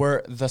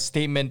the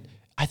statement.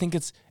 I think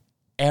it's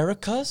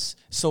Ericas.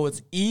 So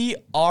it's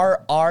ERRKKAS.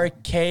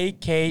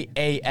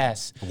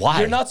 Why?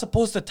 You're not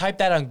supposed to type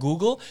that on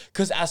Google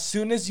because as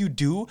soon as you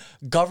do,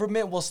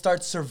 government will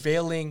start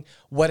surveilling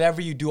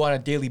whatever you do on a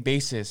daily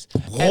basis.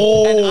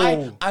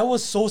 And I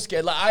was so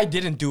scared. Like I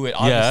didn't do it,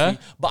 obviously.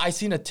 But I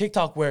seen a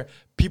TikTok where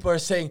people are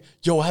saying,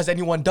 yo, has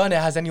anyone done it?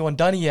 Has anyone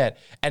done it yet?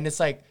 And it's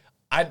like,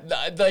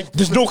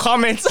 there's no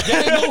comments.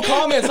 Yeah, there's no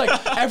comments. Like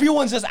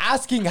everyone's just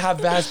asking,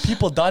 has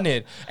people done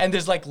it? And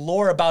there's like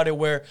lore about it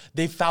where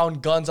they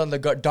found guns on the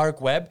dark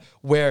web,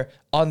 where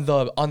on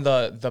the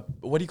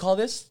what do you call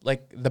this?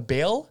 Like the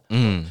bail,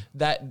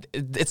 that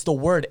it's the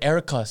word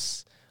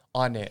Ericas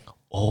on it.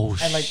 Oh,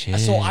 and like, shit.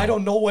 so I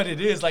don't know what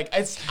it is. Like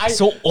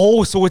so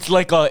it's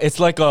like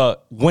a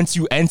once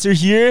you enter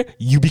here,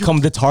 you become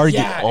the target.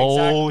 Yeah, exactly.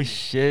 Oh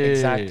shit.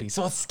 Exactly.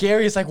 So it's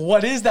scary. It's like,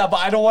 what is that? But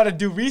I don't want to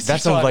do research.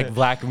 That's some on like it.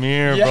 Black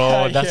Mirror,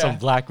 bro. That's some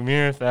Black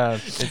Mirror, fam.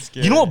 It's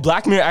scary. You know what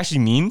Black Mirror actually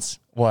means?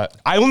 What?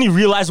 I only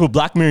realized what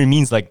Black Mirror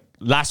means like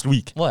last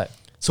week. What?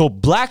 So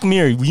Black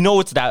Mirror, we know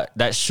it's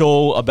that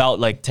show about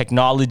like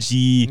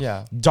technology,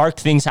 dark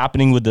things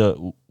happening with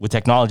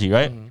technology,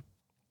 right?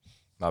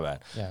 Not bad.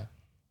 Yeah.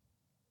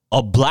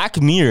 A Black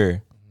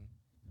Mirror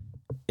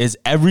is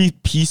every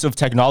piece of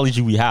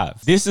technology we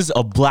have. This is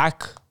a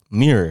Black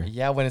Mirror.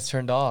 Yeah, when it's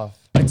turned off.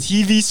 A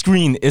TV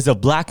screen is a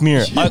Black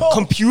Mirror. A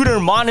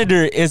computer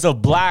monitor is a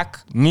Black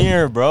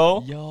Mirror,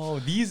 bro. Yo,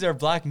 these are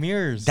Black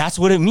Mirrors. That's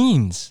what it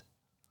means.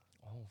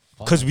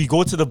 Because we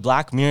go to the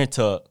Black Mirror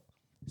to...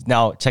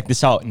 Now, check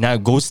this out. Now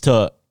it goes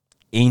to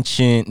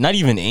ancient... Not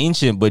even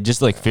ancient, but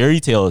just like fairy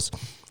tales.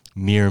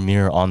 Mirror,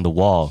 mirror on the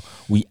wall.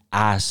 We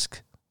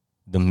ask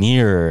the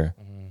mirror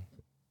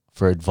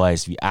for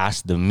advice. We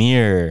ask the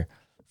mirror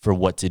for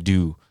what to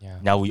do. Yeah.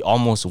 Now we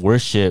almost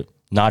worship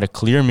not a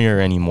clear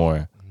mirror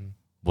anymore,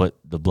 but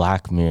the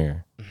Black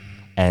Mirror.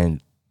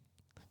 And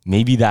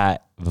maybe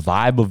that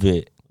vibe of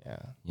it,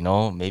 you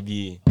know,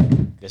 maybe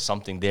there's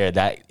something there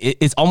that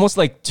it's almost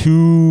like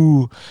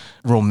too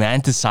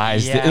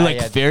romanticized,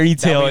 like fairy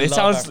tale. It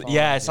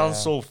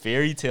sounds so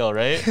fairy tale,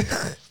 right?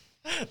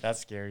 That's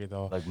scary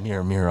though. Like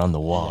mirror, mirror on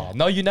the wall. Yeah.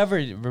 No, you never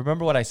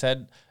remember what I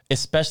said.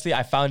 Especially,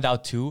 I found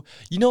out too.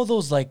 You know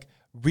those like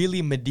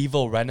really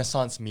medieval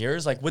Renaissance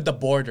mirrors, like with the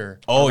border.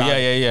 Oh around.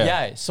 Yeah.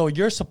 Yeah. So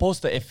you're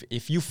supposed to,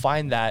 if you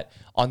find that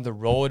on the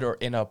road or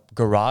in a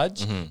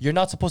garage, you're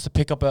not supposed to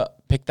pick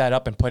that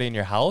up and put it in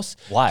your house.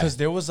 Why? Because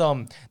there was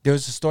a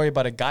story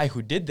about a guy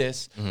who did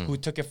this, who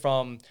took it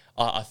from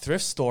a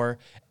thrift store,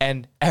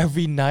 and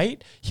every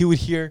night he would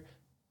hear,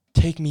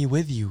 "Take me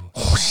with you."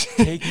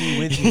 Take me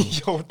with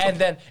you.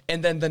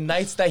 And then the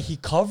nights that he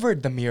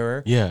covered the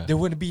mirror, there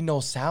wouldn't be no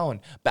sound.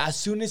 But as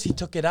soon as he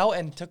took it out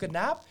and took a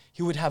nap,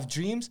 he would have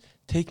dreams.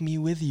 Take me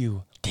with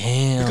you.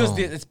 Damn. Because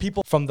it's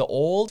people from the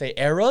old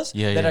eras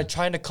that are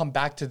trying to come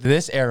back to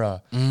this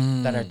era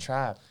that are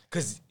trapped.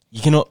 Because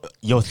you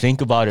can,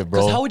 think about it,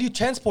 bro. Because how would you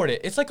transport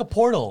it? It's like a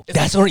portal. It's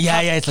like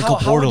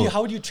a portal.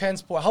 How would you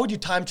transport? How would you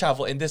time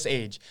travel in this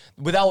age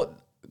without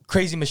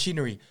crazy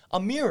machinery? A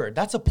mirror,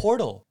 that's a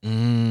portal.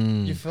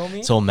 You feel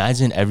me? So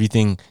imagine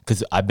everything,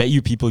 because I bet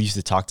you people used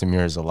to talk to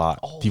mirrors a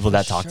lot. People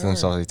that talk to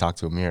themselves, they talk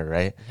to a mirror,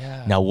 right?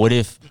 Yeah. Now, what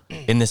if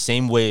in the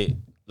same way,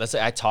 let's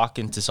say I talk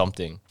into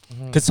something,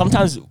 because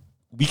sometimes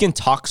we can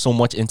talk so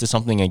much into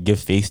something and give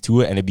faith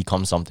to it and it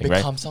becomes something,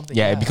 right?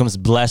 It becomes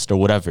blessed or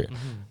whatever.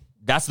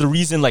 That's the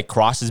reason like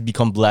crosses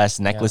become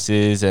blessed,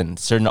 necklaces and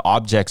certain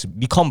objects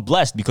become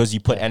blessed because you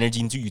put energy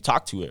into it, you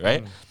talk to it,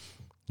 right?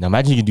 Now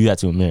imagine you can do that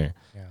to a mirror.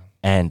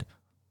 And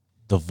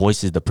the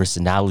voices, the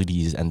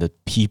personalities, and the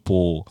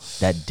people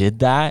that did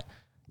that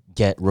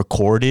get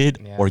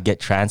recorded or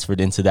get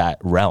transferred into that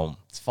realm.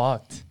 It's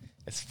fucked.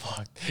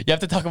 You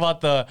have to talk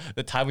about the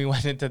time we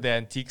went into the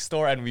antique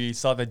store and we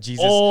saw the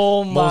Jesus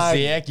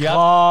mosaic.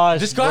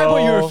 Describe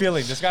what you were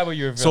feeling.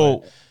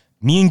 So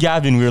me and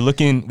Gavin, we're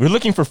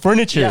looking for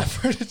furniture. Yeah,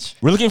 furniture.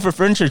 We're looking for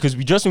furniture because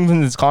we just moved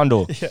into this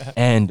condo.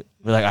 And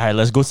we're like, all right,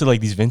 let's go to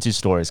like these vintage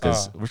stores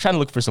because we're trying to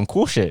look for some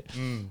cool shit.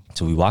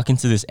 So we walk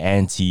into this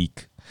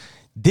antique.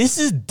 This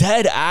is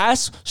dead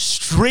ass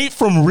straight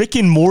from Rick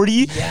and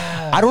Morty.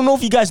 I don't know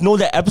if you guys know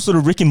that episode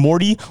of Rick and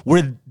Morty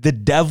where the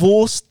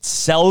devil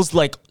sells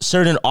like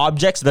certain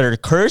objects that are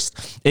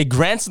cursed. It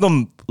grants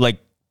them like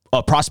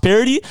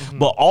prosperity,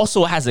 but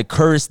also has a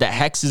curse that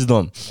hexes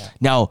them.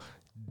 Now,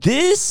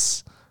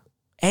 this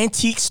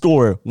antique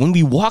store, when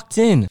we walked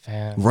in,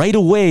 right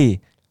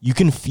away, you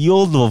can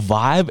feel the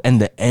vibe and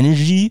the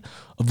energy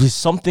of this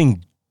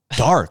something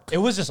dark. It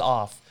was just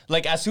off.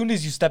 Like as soon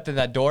as you stepped in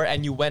that door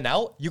and you went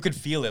out, you could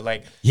feel it,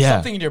 like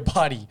something in your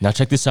body. Now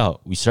check this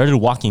out. We started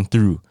walking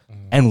through,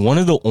 and one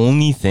of the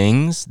only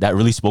things that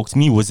really spoke to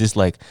me was this,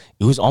 like,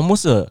 it was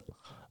almost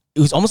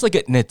like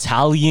an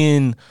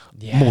Italian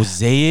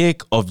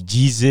mosaic of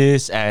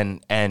Jesus and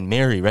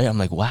Mary, right? I'm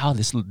like, wow,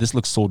 this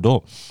looks so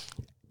dope.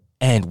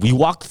 And we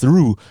walked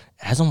through.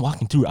 As I'm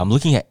walking through, I'm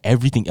looking at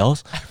everything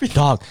else.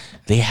 Dog,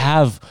 they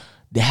have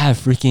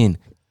freaking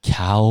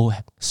cow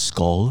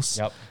skulls.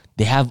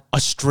 They have a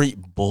straight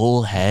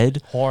bull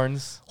head.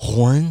 Horns.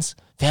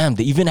 Fam,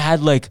 they even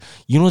had like,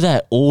 you know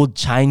that old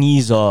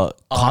Chinese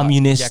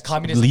communist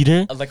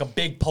leader? Like a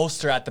big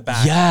poster at the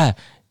back. Yeah.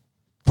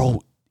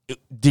 Bro,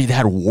 they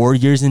had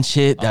warriors and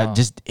shit.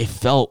 That it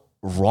felt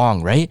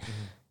wrong, right?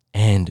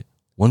 And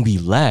when we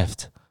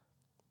left,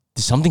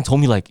 something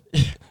told me like,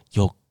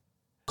 yo,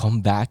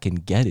 come back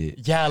and get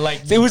it. Yeah,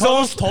 like it was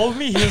almost told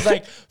me, he was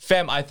like,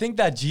 fam, I think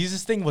that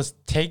Jesus thing was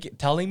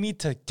telling me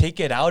to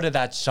take it out of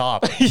that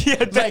shop.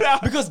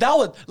 Because that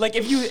was like,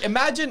 if you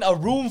imagine a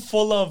room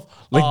full of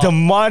like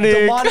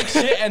demonic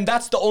shit, and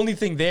that's the only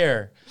thing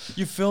there.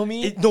 You feel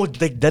me?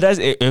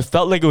 It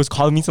felt like it was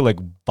calling me to like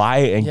buy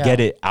it and get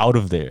it out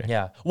of there.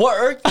 Yeah. What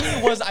irked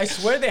me was, I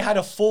swear they had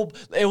a full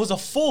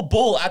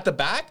bull at the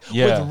back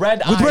with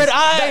red eyes. With red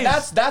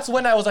eyes. That's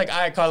when I was like, all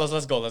right, Carlos,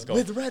 let's go.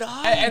 With red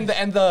eyes.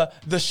 And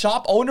the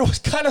shop owner was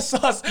kind of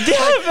sus.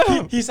 Yeah,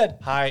 like, he said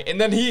hi, and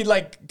then he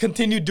like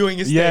continued doing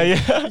his thing.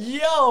 Yeah.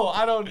 Yo,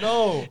 I don't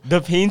know. The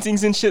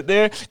paintings and shit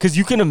there, because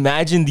you can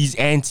imagine these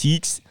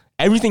antiques.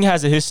 Everything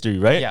has a history,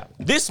 right? Yeah.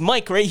 This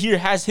mic right here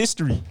has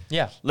history.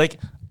 Yeah. Like,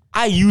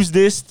 I use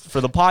this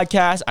for the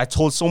podcast. I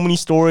told so many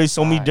stories,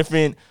 so many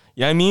different,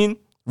 you know what I mean,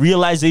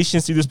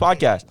 realizations through this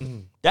podcast.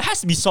 There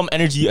has to be some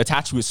energy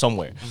attached to it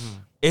somewhere.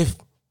 If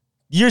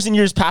years and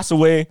years pass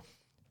away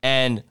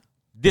and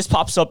this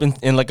pops up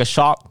in like a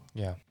shop,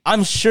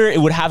 I'm sure it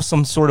would have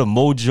some sort of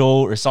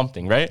mojo or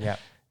something, right? Yeah.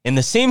 In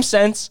the same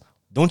sense,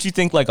 don't you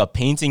think like a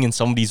painting in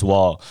somebody's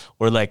wall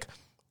or like,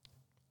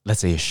 let's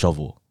say a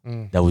shovel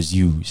that was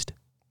used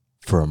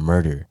for a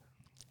murder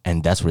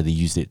and that's where they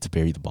used it to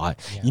bury the body.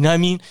 You know what I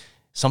mean?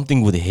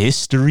 Something with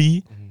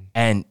history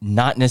and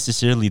not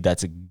necessarily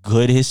that's a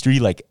good history,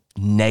 like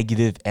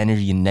negative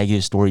energy and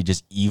negative story,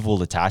 just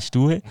evil attached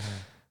to it.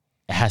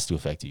 It has to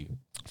affect you.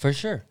 For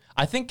sure.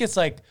 I think it's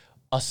like,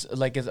 as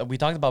we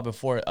talked about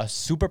before, a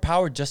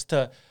superpower just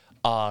to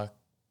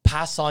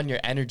pass on your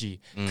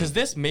energy. Because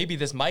this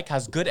mic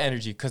has good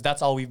energy because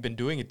that's all we've been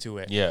doing it to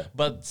it. Yeah.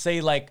 But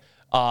say like,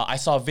 I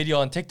saw a video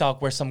on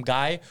TikTok where some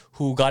guy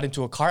who got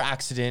into a car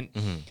accident,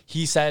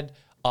 he said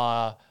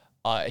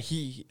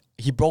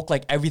he broke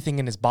like everything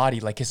in his body.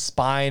 Like his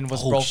spine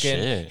was broken,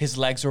 shit. his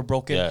legs were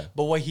broken. Yeah.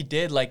 But what he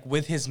did, like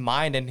with his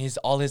mind and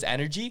all his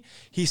energy,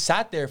 he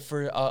sat there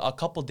for a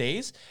couple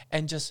days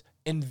and just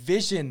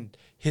envisioned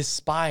his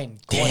spine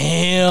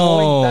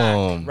going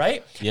back,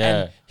 right? Yeah.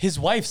 And his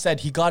wife said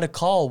he got a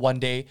call one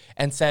day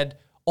and said,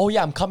 "Oh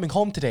yeah, I'm coming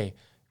home today."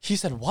 He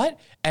said, "What?"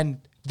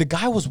 And the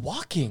guy was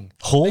walking.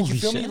 Holy like, you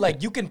feel me? shit.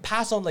 Like you can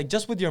pass on, like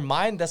just with your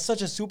mind. That's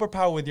such a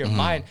superpower with your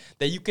mind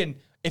that you can,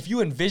 if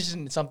you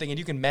envision something and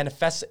you can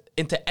manifest it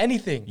into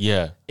anything.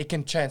 Yeah. It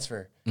can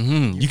transfer.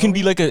 You can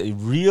be like a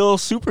real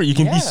You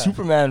can be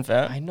Superman,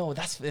 fam. I know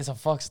it's a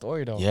fuck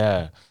story though.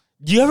 Yeah.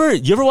 You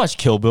ever watch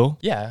Kill Bill?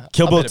 Yeah.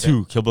 Kill a Bill bit, a 2.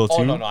 bit. Kill Bill 2.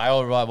 Oh no, I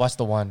already watched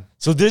the one.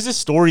 So there's this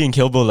story in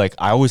Kill Bill like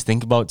I always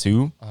think about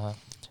too.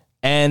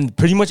 And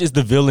pretty much is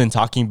the villain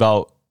talking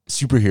about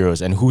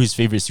superheroes and who his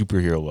favorite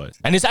superhero was.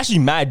 And it's actually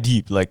mad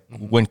deep. Like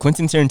when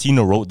Quentin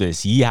Tarantino wrote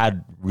this, he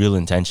had real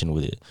intention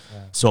with it.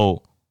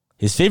 So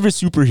his favorite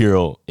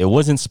superhero, it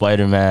wasn't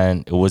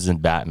Spider-Man, it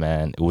wasn't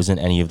Batman, it wasn't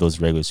any of those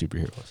regular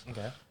superheroes.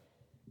 Okay.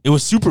 It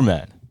was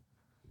Superman.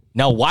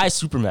 Now, why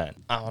Superman?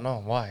 I don't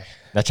know why.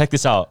 Now check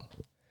this out.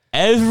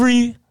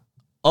 Every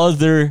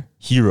other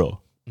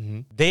hero,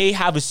 they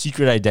have a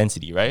secret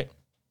identity, right?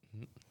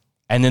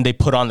 And then they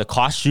put on the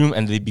costume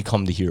and they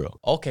become the hero.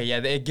 Okay, yeah,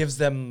 it gives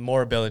them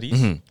more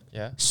abilities.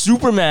 Yeah.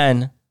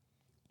 Superman,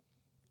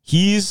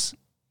 he's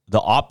the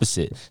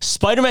opposite.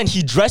 Spider-Man,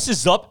 he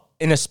dresses up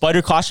in a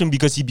spider costume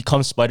because he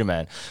becomes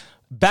Spider-Man.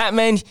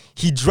 Batman,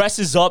 he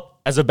dresses up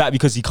as a bat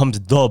because he becomes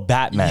the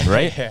Batman,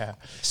 right? Yeah.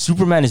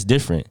 Superman is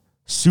different.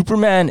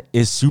 Superman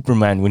is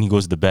Superman when he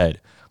goes to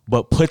bed,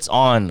 but puts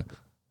on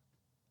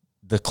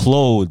the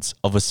clothes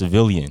of a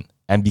civilian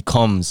and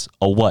becomes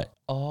a what?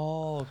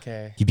 Oh,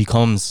 okay. He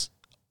becomes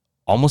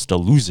almost a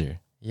loser.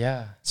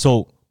 Yeah.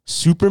 So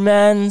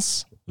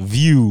Superman's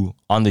view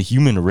on the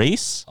human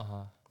race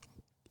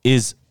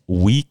is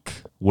weak,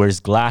 wears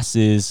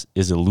glasses,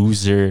 is a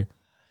loser,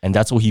 and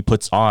that's what he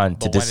puts on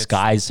to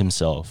disguise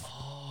himself.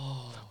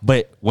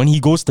 But when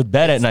he goes to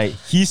bed at night,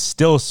 he's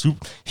still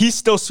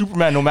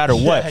Superman no matter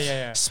what.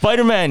 Yeah.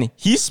 Spider-Man,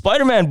 he's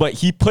Spider-Man, but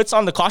he puts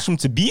on the costume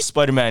to be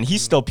Spider-Man.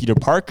 He's still Peter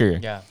Parker.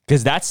 Yeah.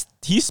 Because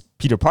he's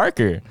Peter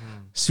Parker.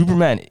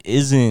 Superman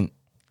isn't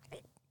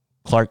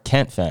Clark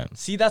Kent, fam.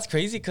 See, that's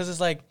crazy because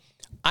it's like,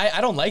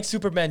 I don't like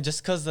Superman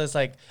just because it's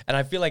like, and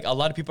I feel like a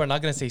lot of people are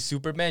not going to say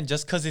Superman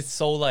just because it's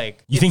so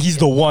like. You think he's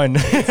the one.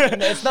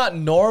 It's not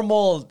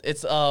normal.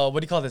 It's, what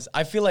do you call this?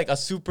 I feel like a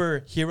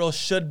superhero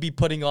should be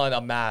putting on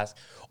a mask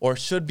or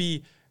should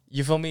be,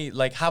 you feel me?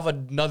 Like have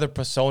another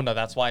persona.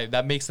 That's why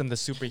that makes him the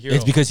superhero.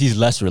 It's because he's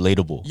less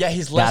relatable. Yeah,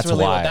 he's less That's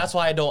relatable. why. That's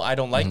why I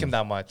don't like him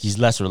that much. He's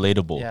less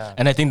relatable. Yeah.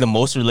 And I think the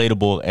most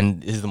relatable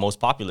and is the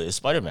most popular is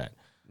Spider-Man.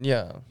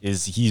 Yeah.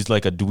 He's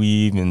like a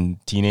dweeb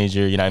and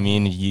teenager, you know what I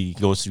mean? He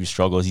goes through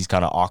struggles. He's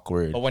kind of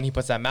awkward. But when he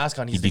puts that mask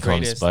on, he's He the becomes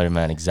greatest.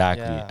 Spider-Man,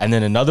 exactly. Yeah. And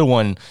then another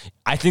one,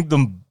 I think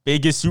the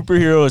biggest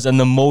superheroes and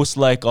the most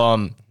like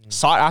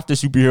sought after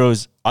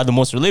superheroes are the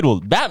most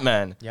relatable.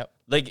 Batman. Yep.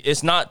 Like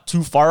it's not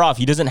too far off.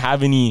 He doesn't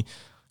have any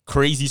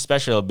crazy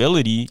special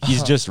ability.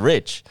 He's just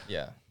rich.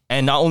 Yeah.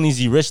 And not only is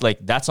he rich, like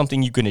that's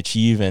something you can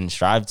achieve and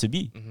strive to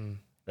be.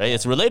 Right?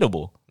 It's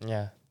relatable.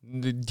 Yeah.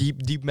 The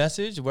deep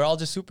message. We're all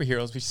just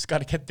superheroes. We just got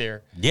to get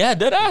there. Yeah,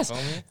 dead ass.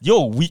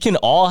 Yo, we can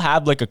all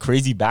have like a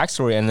crazy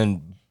backstory and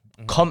then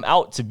come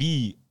out to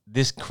be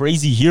this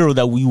crazy hero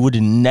that we would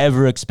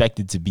never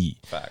expected to be.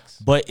 Facts.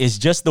 But it's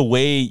just the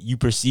way you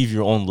perceive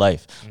your own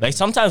life. Like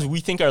sometimes we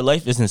think our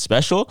life isn't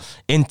special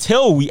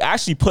until we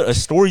actually put a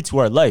story to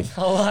our life.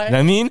 You know what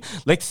I mean?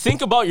 Like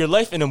think about your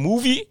life in a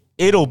movie,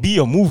 it'll be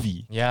a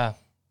movie. Yeah.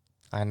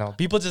 I know.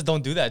 People just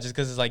don't do that just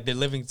because it's like they're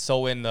living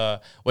so in the,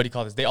 what do you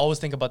call this? They always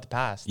think about the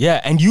past. Yeah,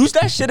 and use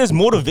that shit as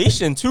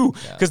motivation too.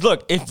 Because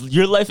look, if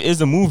your life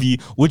is a movie,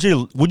 would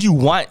you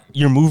want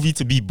your movie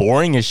to be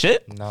boring as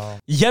shit? No.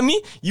 You get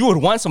me? You would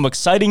want some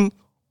exciting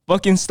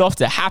fucking stuff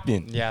to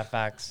happen. Yeah,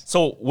 facts.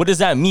 So what does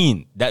that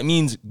mean? That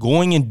means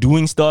going and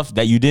doing stuff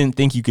that you didn't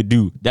think you could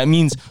do. That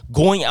means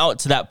going out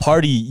to that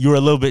party you were a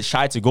little bit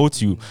shy to go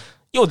to.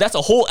 Yo, that's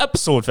a whole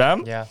episode,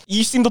 fam. Yeah.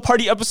 You seen the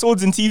party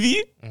episodes in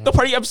TV? The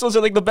party episodes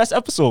are like the best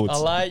episodes. A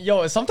lie.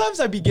 Yo, sometimes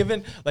I'd be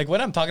given, like when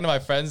I'm talking to my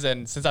friends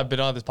and since I've been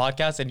on this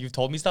podcast and you've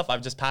told me stuff,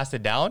 I've just passed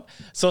it down.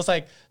 So it's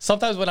like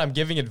sometimes when I'm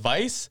giving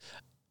advice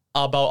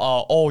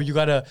about, you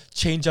gotta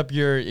change up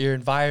your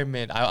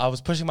environment. I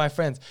was pushing my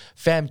friends,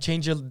 fam,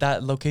 change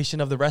that location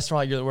of the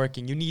restaurant you're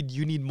working. You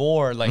need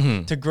more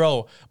like to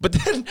grow. But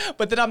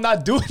then I'm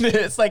not doing it.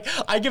 It's like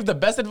I give the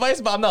best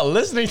advice, but I'm not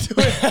listening to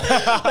it.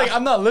 Like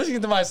I'm not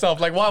listening to myself.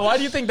 Like why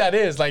do you think that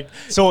is? Like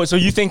so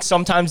you think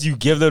sometimes you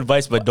give the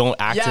advice but don't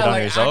act it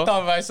on yourself? Act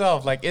on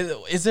myself. Like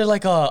is there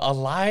like a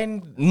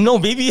line? No,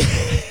 baby.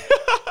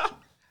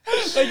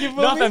 Like you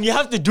feel No, me? fam, you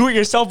have to do it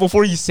yourself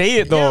before you say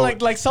it, though. Yeah,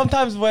 like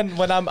sometimes when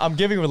I'm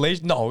giving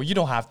relation, no, you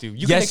don't have to.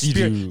 Yes, you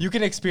do. You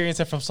can experience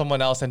it from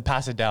someone else and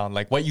pass it down,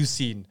 like what you've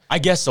seen. I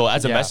guess so.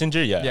 As a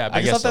messenger, yeah. Yeah, I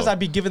because guess sometimes so. I'd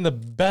be giving the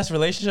best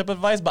relationship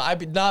advice, but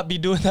I'd not be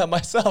doing that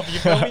myself. You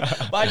feel me?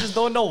 But I just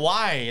don't know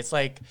why. It's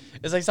like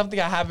something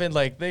I haven't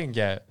like think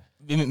yet.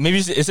 Maybe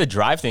it's a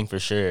drive thing for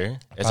sure. It's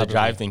Probably. a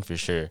drive thing for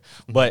sure.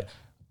 But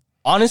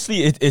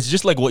honestly, it's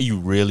just like what you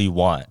really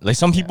want. Like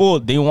some people,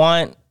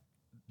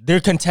 they're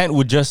content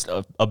with just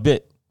a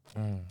bit.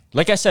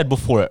 Like I said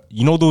before,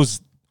 you know those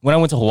when I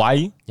went to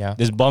Hawaii,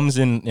 there's bums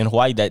in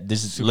Hawaii that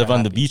just live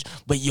on the beach.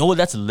 But yo,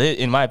 that's lit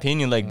in my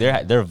opinion. Like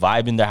they're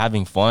vibing, they're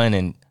having fun,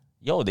 and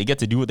yo, they get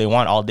to do what they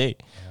want all day.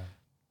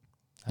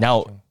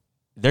 Now,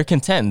 they're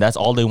content. That's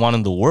all they want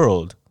in the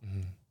world.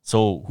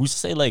 So who's to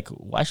say like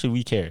why should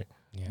we care?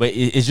 But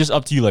it's just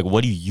up to you. Like,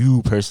 what do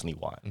you personally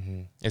want?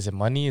 Is it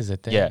money? Is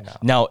it thing? Yeah. No.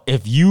 Now,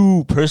 if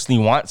you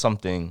personally want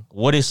something,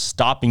 what is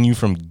stopping you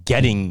from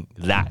getting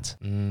that?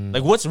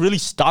 Like, what's really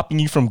stopping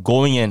you from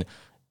going in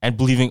and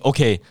believing,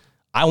 okay,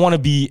 I want to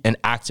be an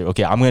actor.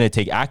 Okay, I'm going to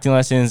take acting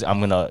lessons. I'm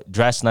going to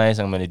dress nice.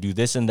 I'm going to do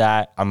this and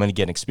that. I'm going to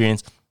get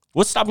experience.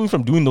 What's stopping you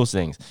from doing those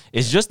things?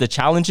 It's just the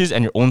challenges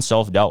and your own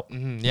self-doubt.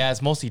 Yeah,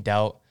 it's mostly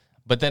doubt.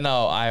 But then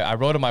I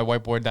wrote on my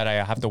whiteboard that I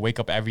have to wake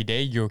up every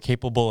day. You're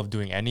capable of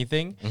doing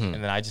anything, and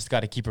then I just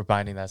got to keep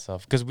reminding that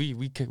stuff because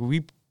we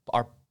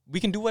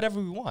can do whatever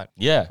we want.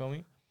 Yeah, You feel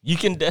me? you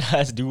can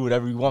do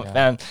whatever you want,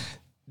 fam.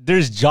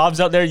 There's jobs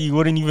out there you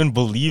wouldn't even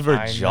believe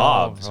are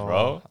jobs,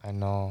 bro. I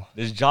know.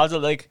 There's jobs that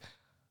like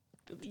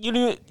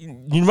you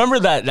remember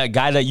that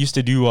guy that used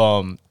to do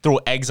throw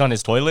eggs on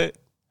his toilet?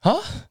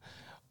 Huh?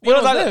 You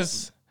know What that is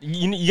this?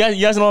 You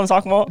guys know what I'm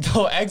talking about?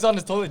 Throw eggs on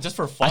his toilet just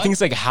for fun? I think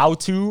it's like how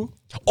to.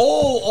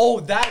 Oh,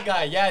 that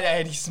guy. Yeah,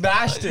 and he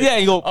smashed it. Yeah,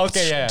 you go.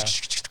 Okay,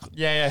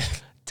 yeah.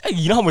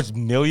 You know how much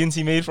millions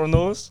he made from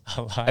those?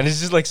 A lot. And it's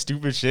just like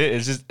stupid shit.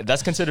 It's just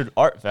that's considered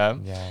art,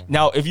 fam. Yeah.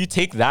 Now, if you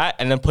take that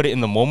and then put it in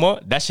the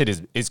MoMA, that shit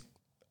is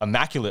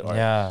immaculate art.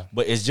 Yeah.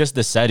 But it's just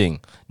the setting.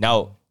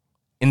 Now,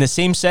 in the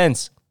same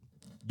sense,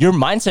 your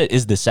mindset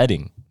is the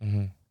setting.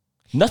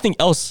 Nothing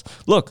else.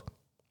 Look,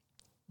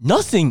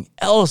 nothing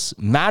else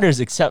matters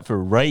except for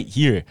right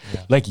here.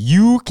 Like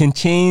you can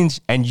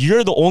change and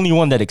you're the only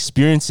one that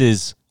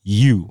experiences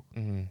you.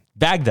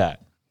 Bag that.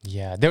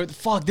 Yeah, there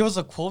was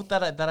a quote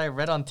that I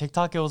read on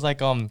TikTok. It was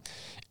like,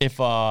 if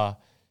an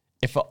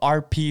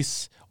art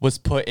piece was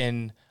put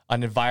in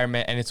an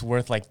environment and it's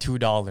worth like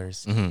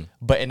 $2,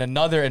 but in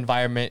another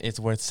environment it's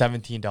worth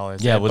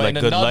 $17. Yeah, with but like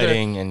in good another-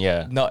 lighting and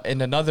yeah. No,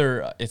 in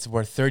another it's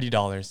worth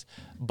 $30.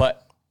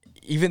 But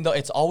even though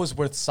it's always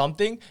worth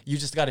something, you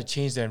just got to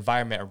change the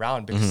environment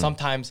around because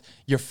sometimes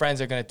your friends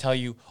are gonna tell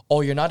you,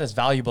 "Oh, you're not as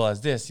valuable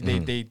as this."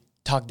 They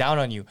talk down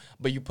on you,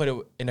 but you put it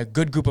in a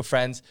good group of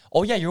friends.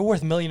 Oh yeah, you're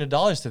worth $1 million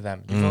to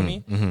them. You feel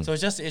me? So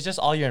it's just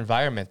all your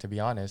environment, to be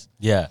honest.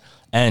 Yeah.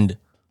 And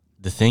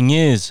the thing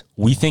is,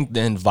 we think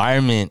the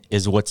environment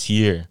is what's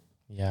here.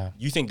 Yeah.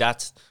 You think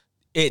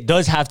it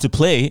does have to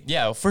play.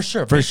 Yeah, for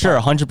sure. For big sure,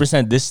 part.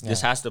 100%.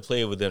 This has to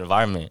play with the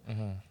environment.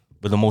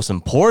 But the most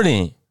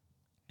important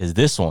is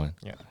this one.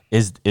 Yeah.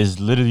 Is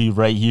literally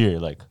right here.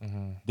 Like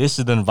this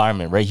is the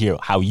environment right here,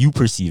 how you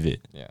perceive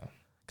it. Yeah.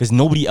 Because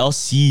nobody else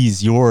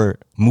sees your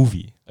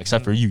movie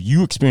except for you.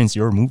 You experience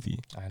your movie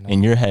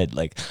in your head.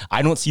 Like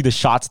I don't see the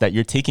shots that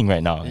you're taking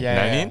right now. Yeah. You know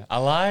what I mean? I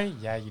lie?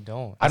 Yeah, you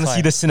don't. I don't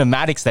see the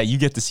cinematics that you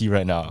get to see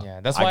right now. Yeah,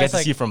 that's I why get it's to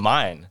like- see it from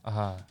mine.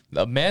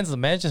 The man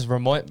just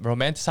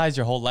romanticize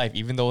your whole life,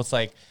 even though it's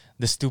like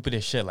the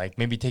stupidest shit. Like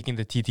maybe taking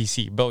the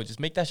TTC, bro. Just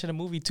make that shit a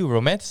movie too.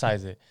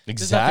 Romanticize it.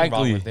 There's nothing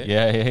wrong Exactly. with it.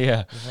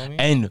 Yeah. feel me?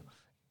 And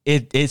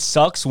it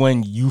sucks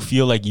when you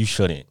feel like you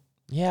shouldn't.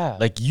 Yeah.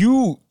 Like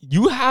you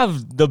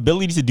have the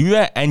ability to do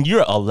that, and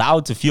you're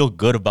allowed to feel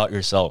good about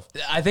yourself.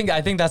 I think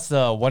that's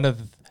one of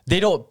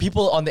the,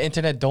 people on the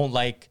internet don't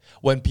like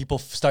when people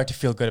start to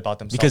feel good about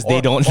themselves Because they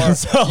don't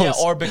themselves. Yeah,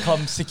 or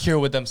become secure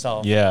with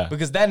themselves. Yeah.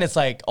 Because then it's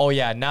like, oh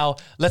yeah, now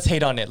let's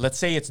hate on it. Let's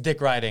say it's dick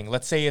riding.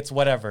 Let's say it's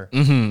whatever.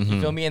 Mm-hmm,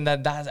 You feel me? And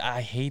that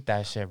I hate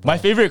that shit, bro. My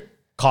favorite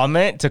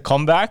comment to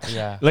come back,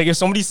 Yeah. like if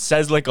somebody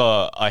says like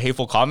a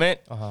hateful comment,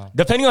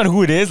 depending on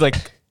who it is, like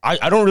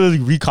I don't really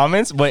read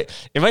comments, but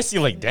if I see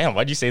like, damn,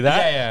 why'd you say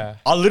that? Yeah.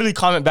 I'll literally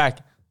comment back,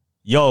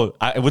 yo,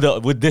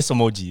 with this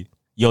emoji.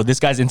 yo, this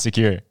guy's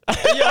insecure.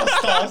 Yo,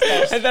 stop.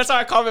 And that's how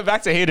I comment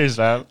back to haters,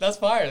 fam. That's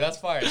fire.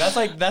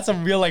 That's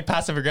some real like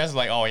passive aggressive.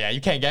 Like, oh yeah,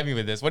 you can't get me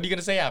with this. What are you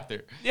gonna say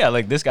after? Yeah,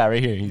 like this guy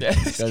right here.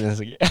 This guy's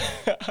insecure.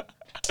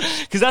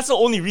 Because that's the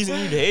only reason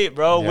you hate,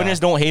 bro. Yeah. Winners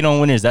don't hate on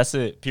winners. That's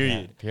it.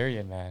 Period. Yeah,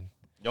 period, man.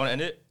 You want to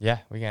end it? Yeah,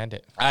 we can end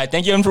it. All right,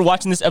 thank you everyone for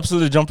watching this episode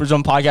of the Jumper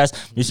Jump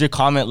Podcast. Make sure to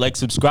comment, like,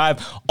 subscribe.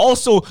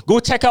 Also,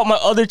 go check out my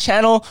other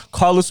channel,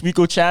 Carlos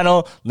Wico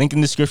channel. Link in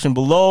the description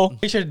below.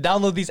 Make sure to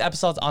download these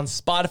episodes on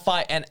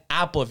Spotify and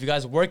Apple. If you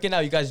guys working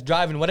out, you guys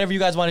driving, whatever you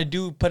guys want to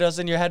do, put us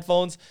in your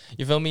headphones.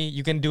 You feel me?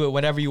 You can do it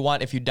whenever you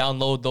want if you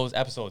download those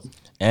episodes.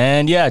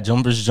 And yeah,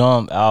 Jumpers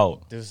Jump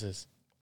out. Deuces.